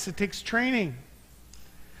practice, it takes training.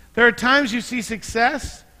 There are times you see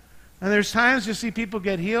success, and there's times you see people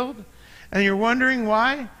get healed, and you're wondering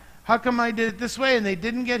why. How come I did it this way and they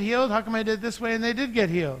didn't get healed? How come I did it this way and they did get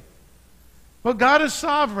healed? Well, God is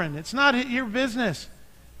sovereign. It's not your business.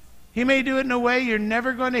 He may do it in a way you're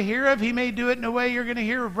never going to hear of. He may do it in a way you're going to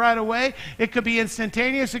hear of right away. It could be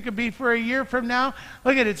instantaneous. It could be for a year from now.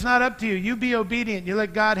 Look at it. It's not up to you. You be obedient. You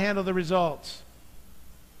let God handle the results.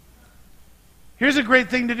 Here's a great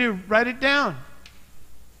thing to do. Write it down.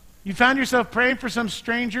 You found yourself praying for some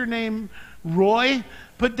stranger named Roy?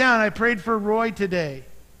 Put down, I prayed for Roy today.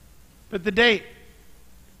 Put the date.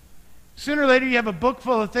 Sooner or later, you have a book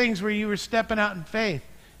full of things where you were stepping out in faith.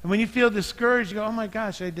 And when you feel discouraged, you go, oh my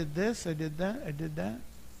gosh, I did this, I did that, I did that.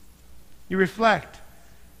 You reflect.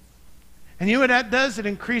 And you know what that does? It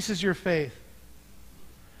increases your faith.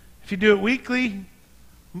 If you do it weekly,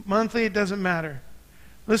 monthly, it doesn't matter.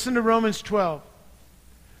 Listen to Romans 12.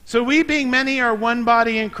 So we, being many, are one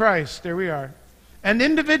body in Christ. There we are. And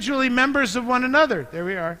individually members of one another. There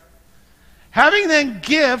we are. Having then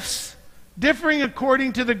gifts differing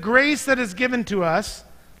according to the grace that is given to us,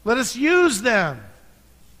 let us use them.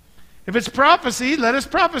 If it's prophecy, let us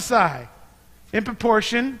prophesy in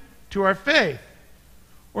proportion to our faith.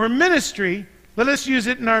 Or ministry, let us use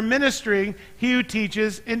it in our ministering, he who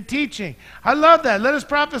teaches in teaching. I love that. Let us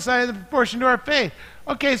prophesy in proportion to our faith.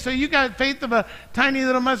 Okay, so you got faith of a tiny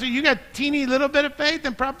little mustard. You got teeny little bit of faith,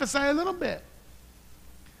 and prophesy a little bit.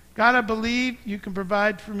 God, I believe you can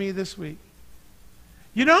provide for me this week.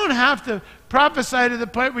 You don't have to prophesy to the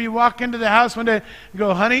point where you walk into the house one day and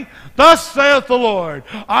go, honey, thus saith the Lord,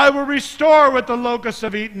 I will restore what the locusts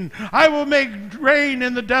have eaten. I will make rain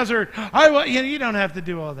in the desert. You don't have to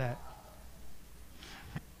do all that.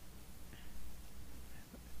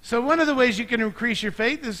 So one of the ways you can increase your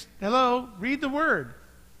faith is, read the Word.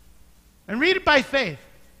 And read it by faith.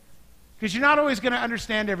 Because you're not always going to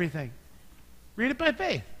understand everything. Read it by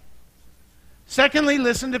faith. Secondly,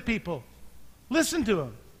 listen to people. Listen to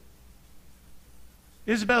them.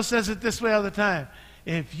 Isabel says it this way all the time.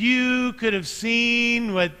 If you could have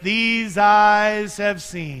seen what these eyes have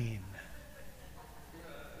seen.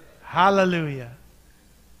 Hallelujah.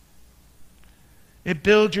 It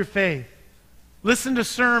builds your faith. Listen to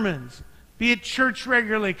sermons. Be at church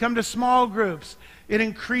regularly. Come to small groups. It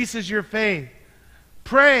increases your faith.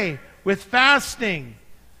 Pray with fasting.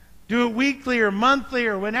 Do it weekly or monthly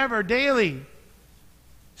or whenever, daily.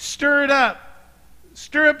 Stir it up.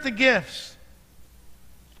 Stir up the gifts.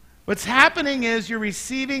 What's happening is you're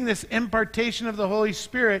receiving this impartation of the Holy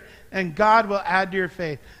Spirit, and God will add to your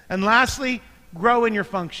faith. And lastly, grow in your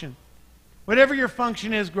function. Whatever your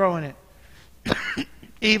function is, grow in it.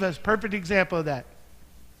 Eva's a perfect example of that.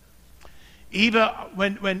 Eva,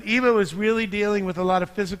 when Eva was really dealing with a lot of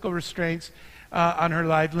physical restraints, on her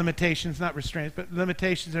life, limitations, not restraints, but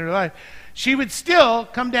limitations in her life, she would still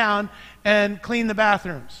come down and clean the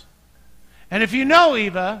bathrooms. And if you know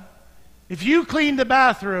Eva, if you cleaned the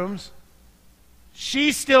bathrooms,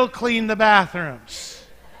 she still cleaned the bathrooms.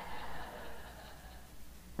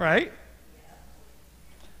 Right?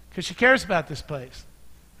 Because she cares about this place.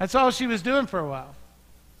 That's all she was doing for a while.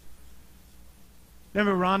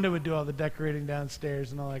 Remember, Rhonda would do all the decorating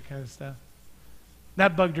downstairs and all that kind of stuff.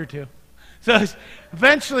 That bugged her too. So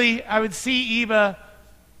eventually, I would see Eva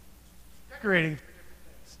decorating.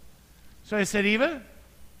 So I said, Eva,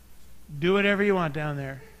 do whatever you want down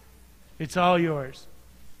there. It's all yours.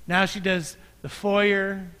 Now she does the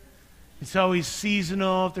foyer. It's always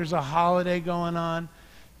seasonal. If there's a holiday going on,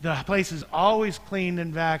 the place is always cleaned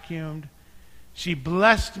and vacuumed. She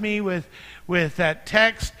blessed me with that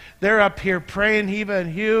text. They're up here praying, Eva and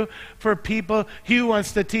Hugh, for people. Hugh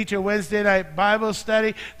wants to teach a Wednesday night Bible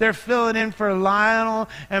study. They're filling in for Lionel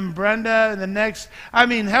and Brenda and the next. I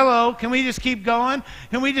mean, hello, can we just keep going?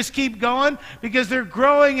 Can we just keep going? Because they're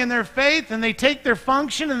growing in their faith, and they take their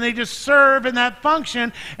function and they just serve in that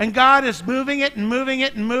function, and God is moving it and moving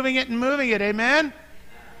it and moving it and moving it. Amen?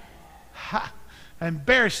 Ha, I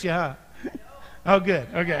embarrassed you, huh? Oh, good.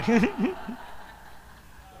 Okay.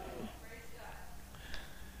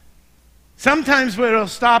 Sometimes what will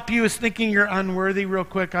stop you is thinking you're unworthy. Real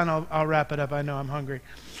quick, and I'll wrap it up. I know I'm hungry.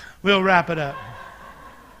 We'll wrap it up.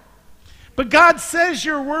 But God says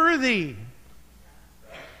you're worthy.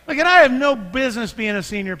 Look, and I have no business being a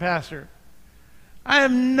senior pastor. I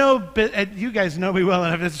have you guys know me well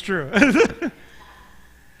enough, it's true.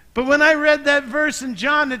 But when I read that verse in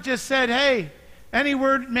John that just said, hey, any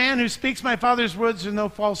man who speaks my Father's words, there's no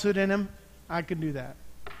falsehood in him, I can do that.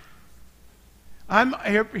 I'm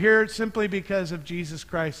here simply because of Jesus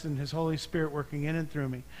Christ and His Holy Spirit working in and through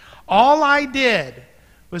me. All I did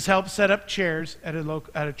was help set up chairs at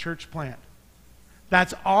a church plant.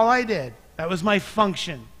 That's all I did. That was my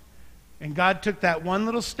function. And God took that one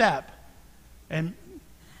little step, and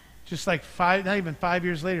just like not even 5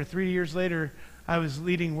 years later, 3 years later, I was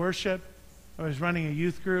leading worship. I was running a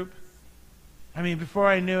youth group. I mean, before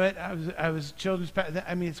I knew it, I was children's pastor.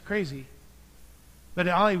 I mean, it's crazy. But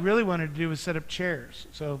all I really wanted to do was set up chairs.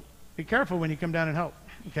 So be careful when you come down and help,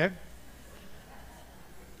 okay?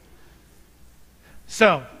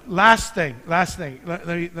 So, last thing. Let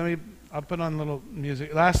me, I'll put on a little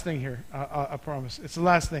music. Last thing here, I promise. It's the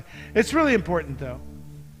last thing. It's really important, though.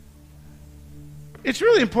 It's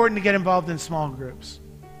really important to get involved in small groups.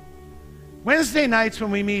 Wednesday nights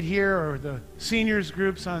when we meet here, or the seniors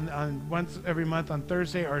groups on once every month on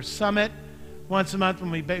Thursday, or Summit, once a month when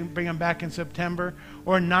we bring them back in September,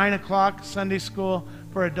 or 9 o'clock Sunday school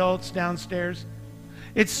for adults downstairs.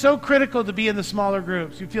 It's so critical to be in the smaller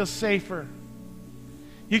groups. You feel safer.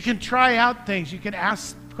 You can try out things. You can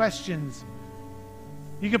ask questions.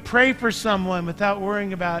 You can pray for someone without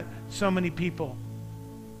worrying about so many people.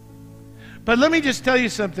 But let me just tell you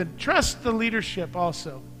something. Trust the leadership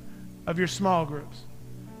also of your small groups.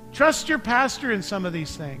 Trust your pastor in some of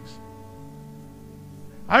these things.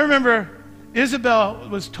 I remember Isabel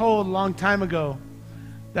was told a long time ago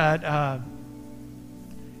that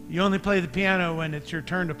you only play the piano when it's your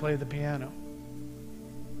turn to play the piano.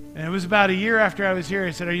 And it was about a year after I was here.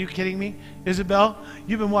 I said, are you kidding me? Isabel,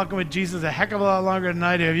 you've been walking with Jesus a heck of a lot longer than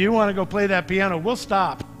I do. If you want to go play that piano, we'll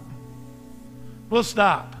stop. We'll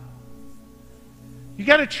stop. You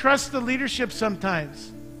got to trust the leadership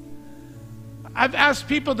sometimes. I've asked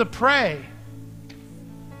people to pray.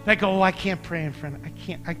 They go, oh, I can't pray in front.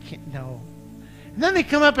 I can't, no. And then they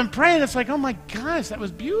come up and pray, and it's like, oh my gosh, that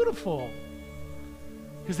was beautiful.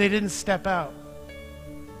 Because they didn't step out.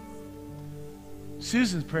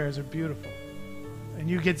 Susan's prayers are beautiful. And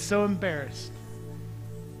you get so embarrassed.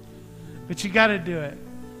 But you got to do it.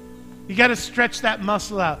 You got to stretch that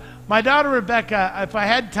muscle out. My daughter Rebecca, if I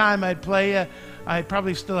had time, I'd play. I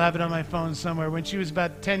probably still have it on my phone somewhere. When she was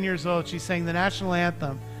about 10 years old, she sang the national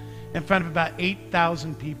anthem in front of about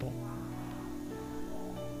 8,000 people.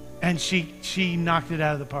 And she knocked it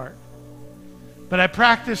out of the park. But I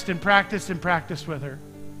practiced and practiced and practiced with her.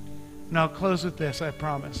 And I'll close with this, I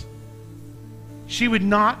promise. She would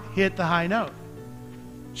not hit the high note.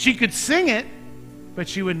 She could sing it, but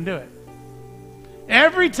she wouldn't do it.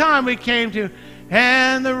 Every time we came to,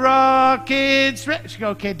 and the rockets, she'd go,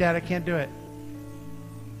 okay, Dad, I can't do it.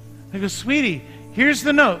 I go, sweetie, here's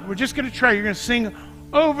the note. We're just going to try. You're going to sing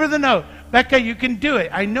over the note. Becca, you can do it.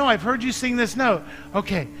 I know, I've heard you sing this note.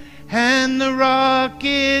 Okay. And the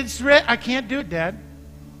rockets, I can't do it, Dad.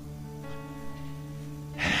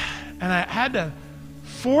 And I had to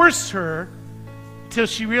force her till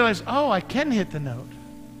she realized, oh, I can hit the note.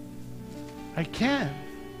 I can.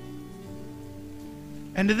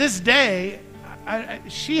 And to this day,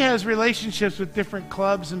 she has relationships with different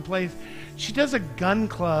clubs and places. She does a gun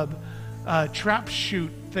club trap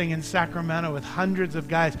shoot thing in Sacramento with hundreds of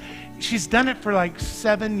guys. She's done it for like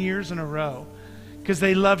 7 years in a row because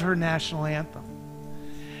they love her national anthem.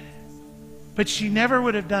 But she never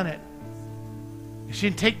would have done it if she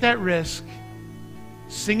didn't take that risk,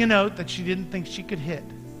 sing a note that she didn't think she could hit.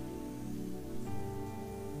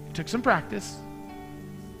 It took some practice,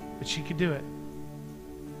 but she could do it.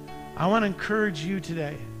 I want to encourage you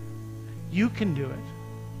today. You can do it.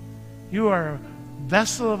 You are a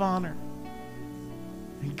vessel of honor.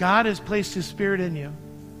 And God has placed His Spirit in you.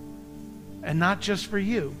 And not just for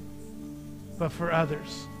you, but for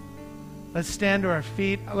others. Let's stand to our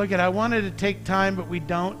feet. Look, I wanted to take time, but we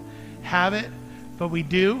don't have it, but we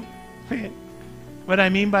do. What I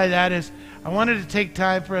mean by that is I wanted to take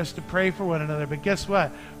time for us to pray for one another, but guess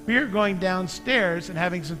what? We are going downstairs and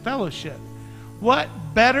having some fellowship. What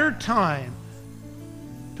better time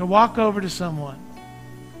to walk over to someone,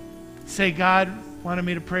 say, God wanted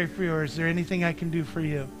me to pray for you, or is there anything I can do for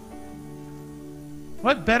you?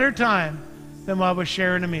 What better time than while we're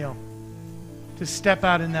sharing a meal to step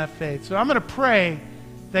out in that faith? So I'm going to pray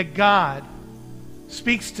that God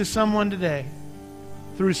speaks to someone today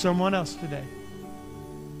through someone else today.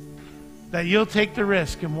 That you'll take the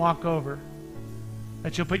risk and walk over.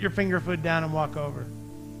 That you'll put your foot down and walk over.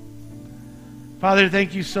 Father,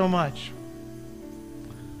 thank you so much.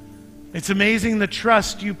 It's amazing the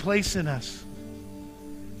trust you place in us.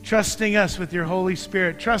 Trusting us with your Holy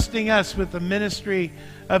Spirit. Trusting us with the ministry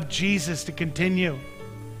of Jesus to continue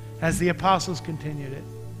as the apostles continued it.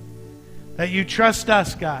 That you trust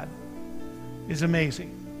us, God, is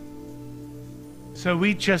amazing. So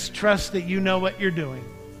we just trust that you know what you're doing.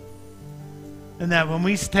 And that when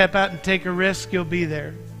we step out and take a risk, you'll be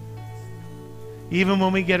there. Even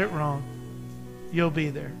when we get it wrong, you'll be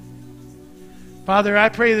there. Father, I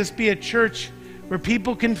pray this be a church where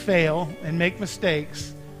people can fail and make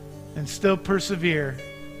mistakes and still persevere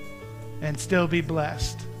and still be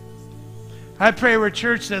blessed. I pray we're a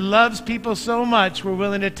church that loves people so much we're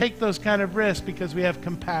willing to take those kind of risks because we have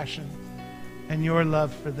compassion and your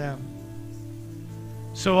love for them.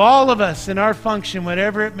 So all of us in our function,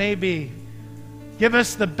 whatever it may be, give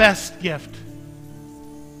us the best gift.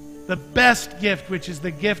 The best gift, which is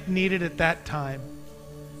the gift needed at that time.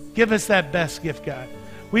 Give us that best gift, God.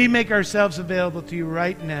 We make ourselves available to you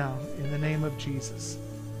right now in the name of Jesus.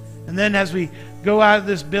 And then as we go out of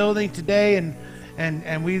this building today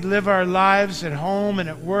and we live our lives at home and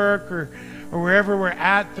at work or wherever we're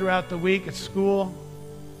at throughout the week at school,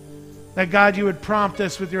 that God, you would prompt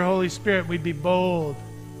us with your Holy Spirit. We'd be bold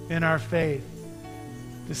in our faith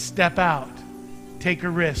to step out, take a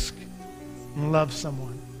risk, and love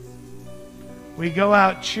someone. We go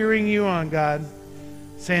out cheering you on, God,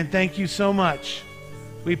 saying thank you so much.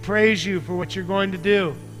 We praise you for what you're going to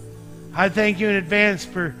do. I thank you in advance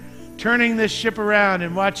for turning this ship around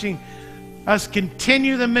and watching us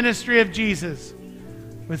continue the ministry of Jesus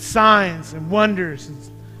with signs and wonders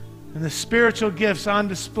and the spiritual gifts on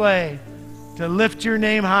display to lift your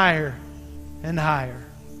name higher and higher.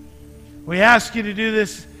 We ask you to do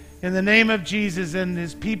this in the name of Jesus, and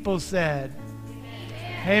his people said,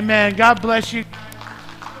 Amen. God bless you.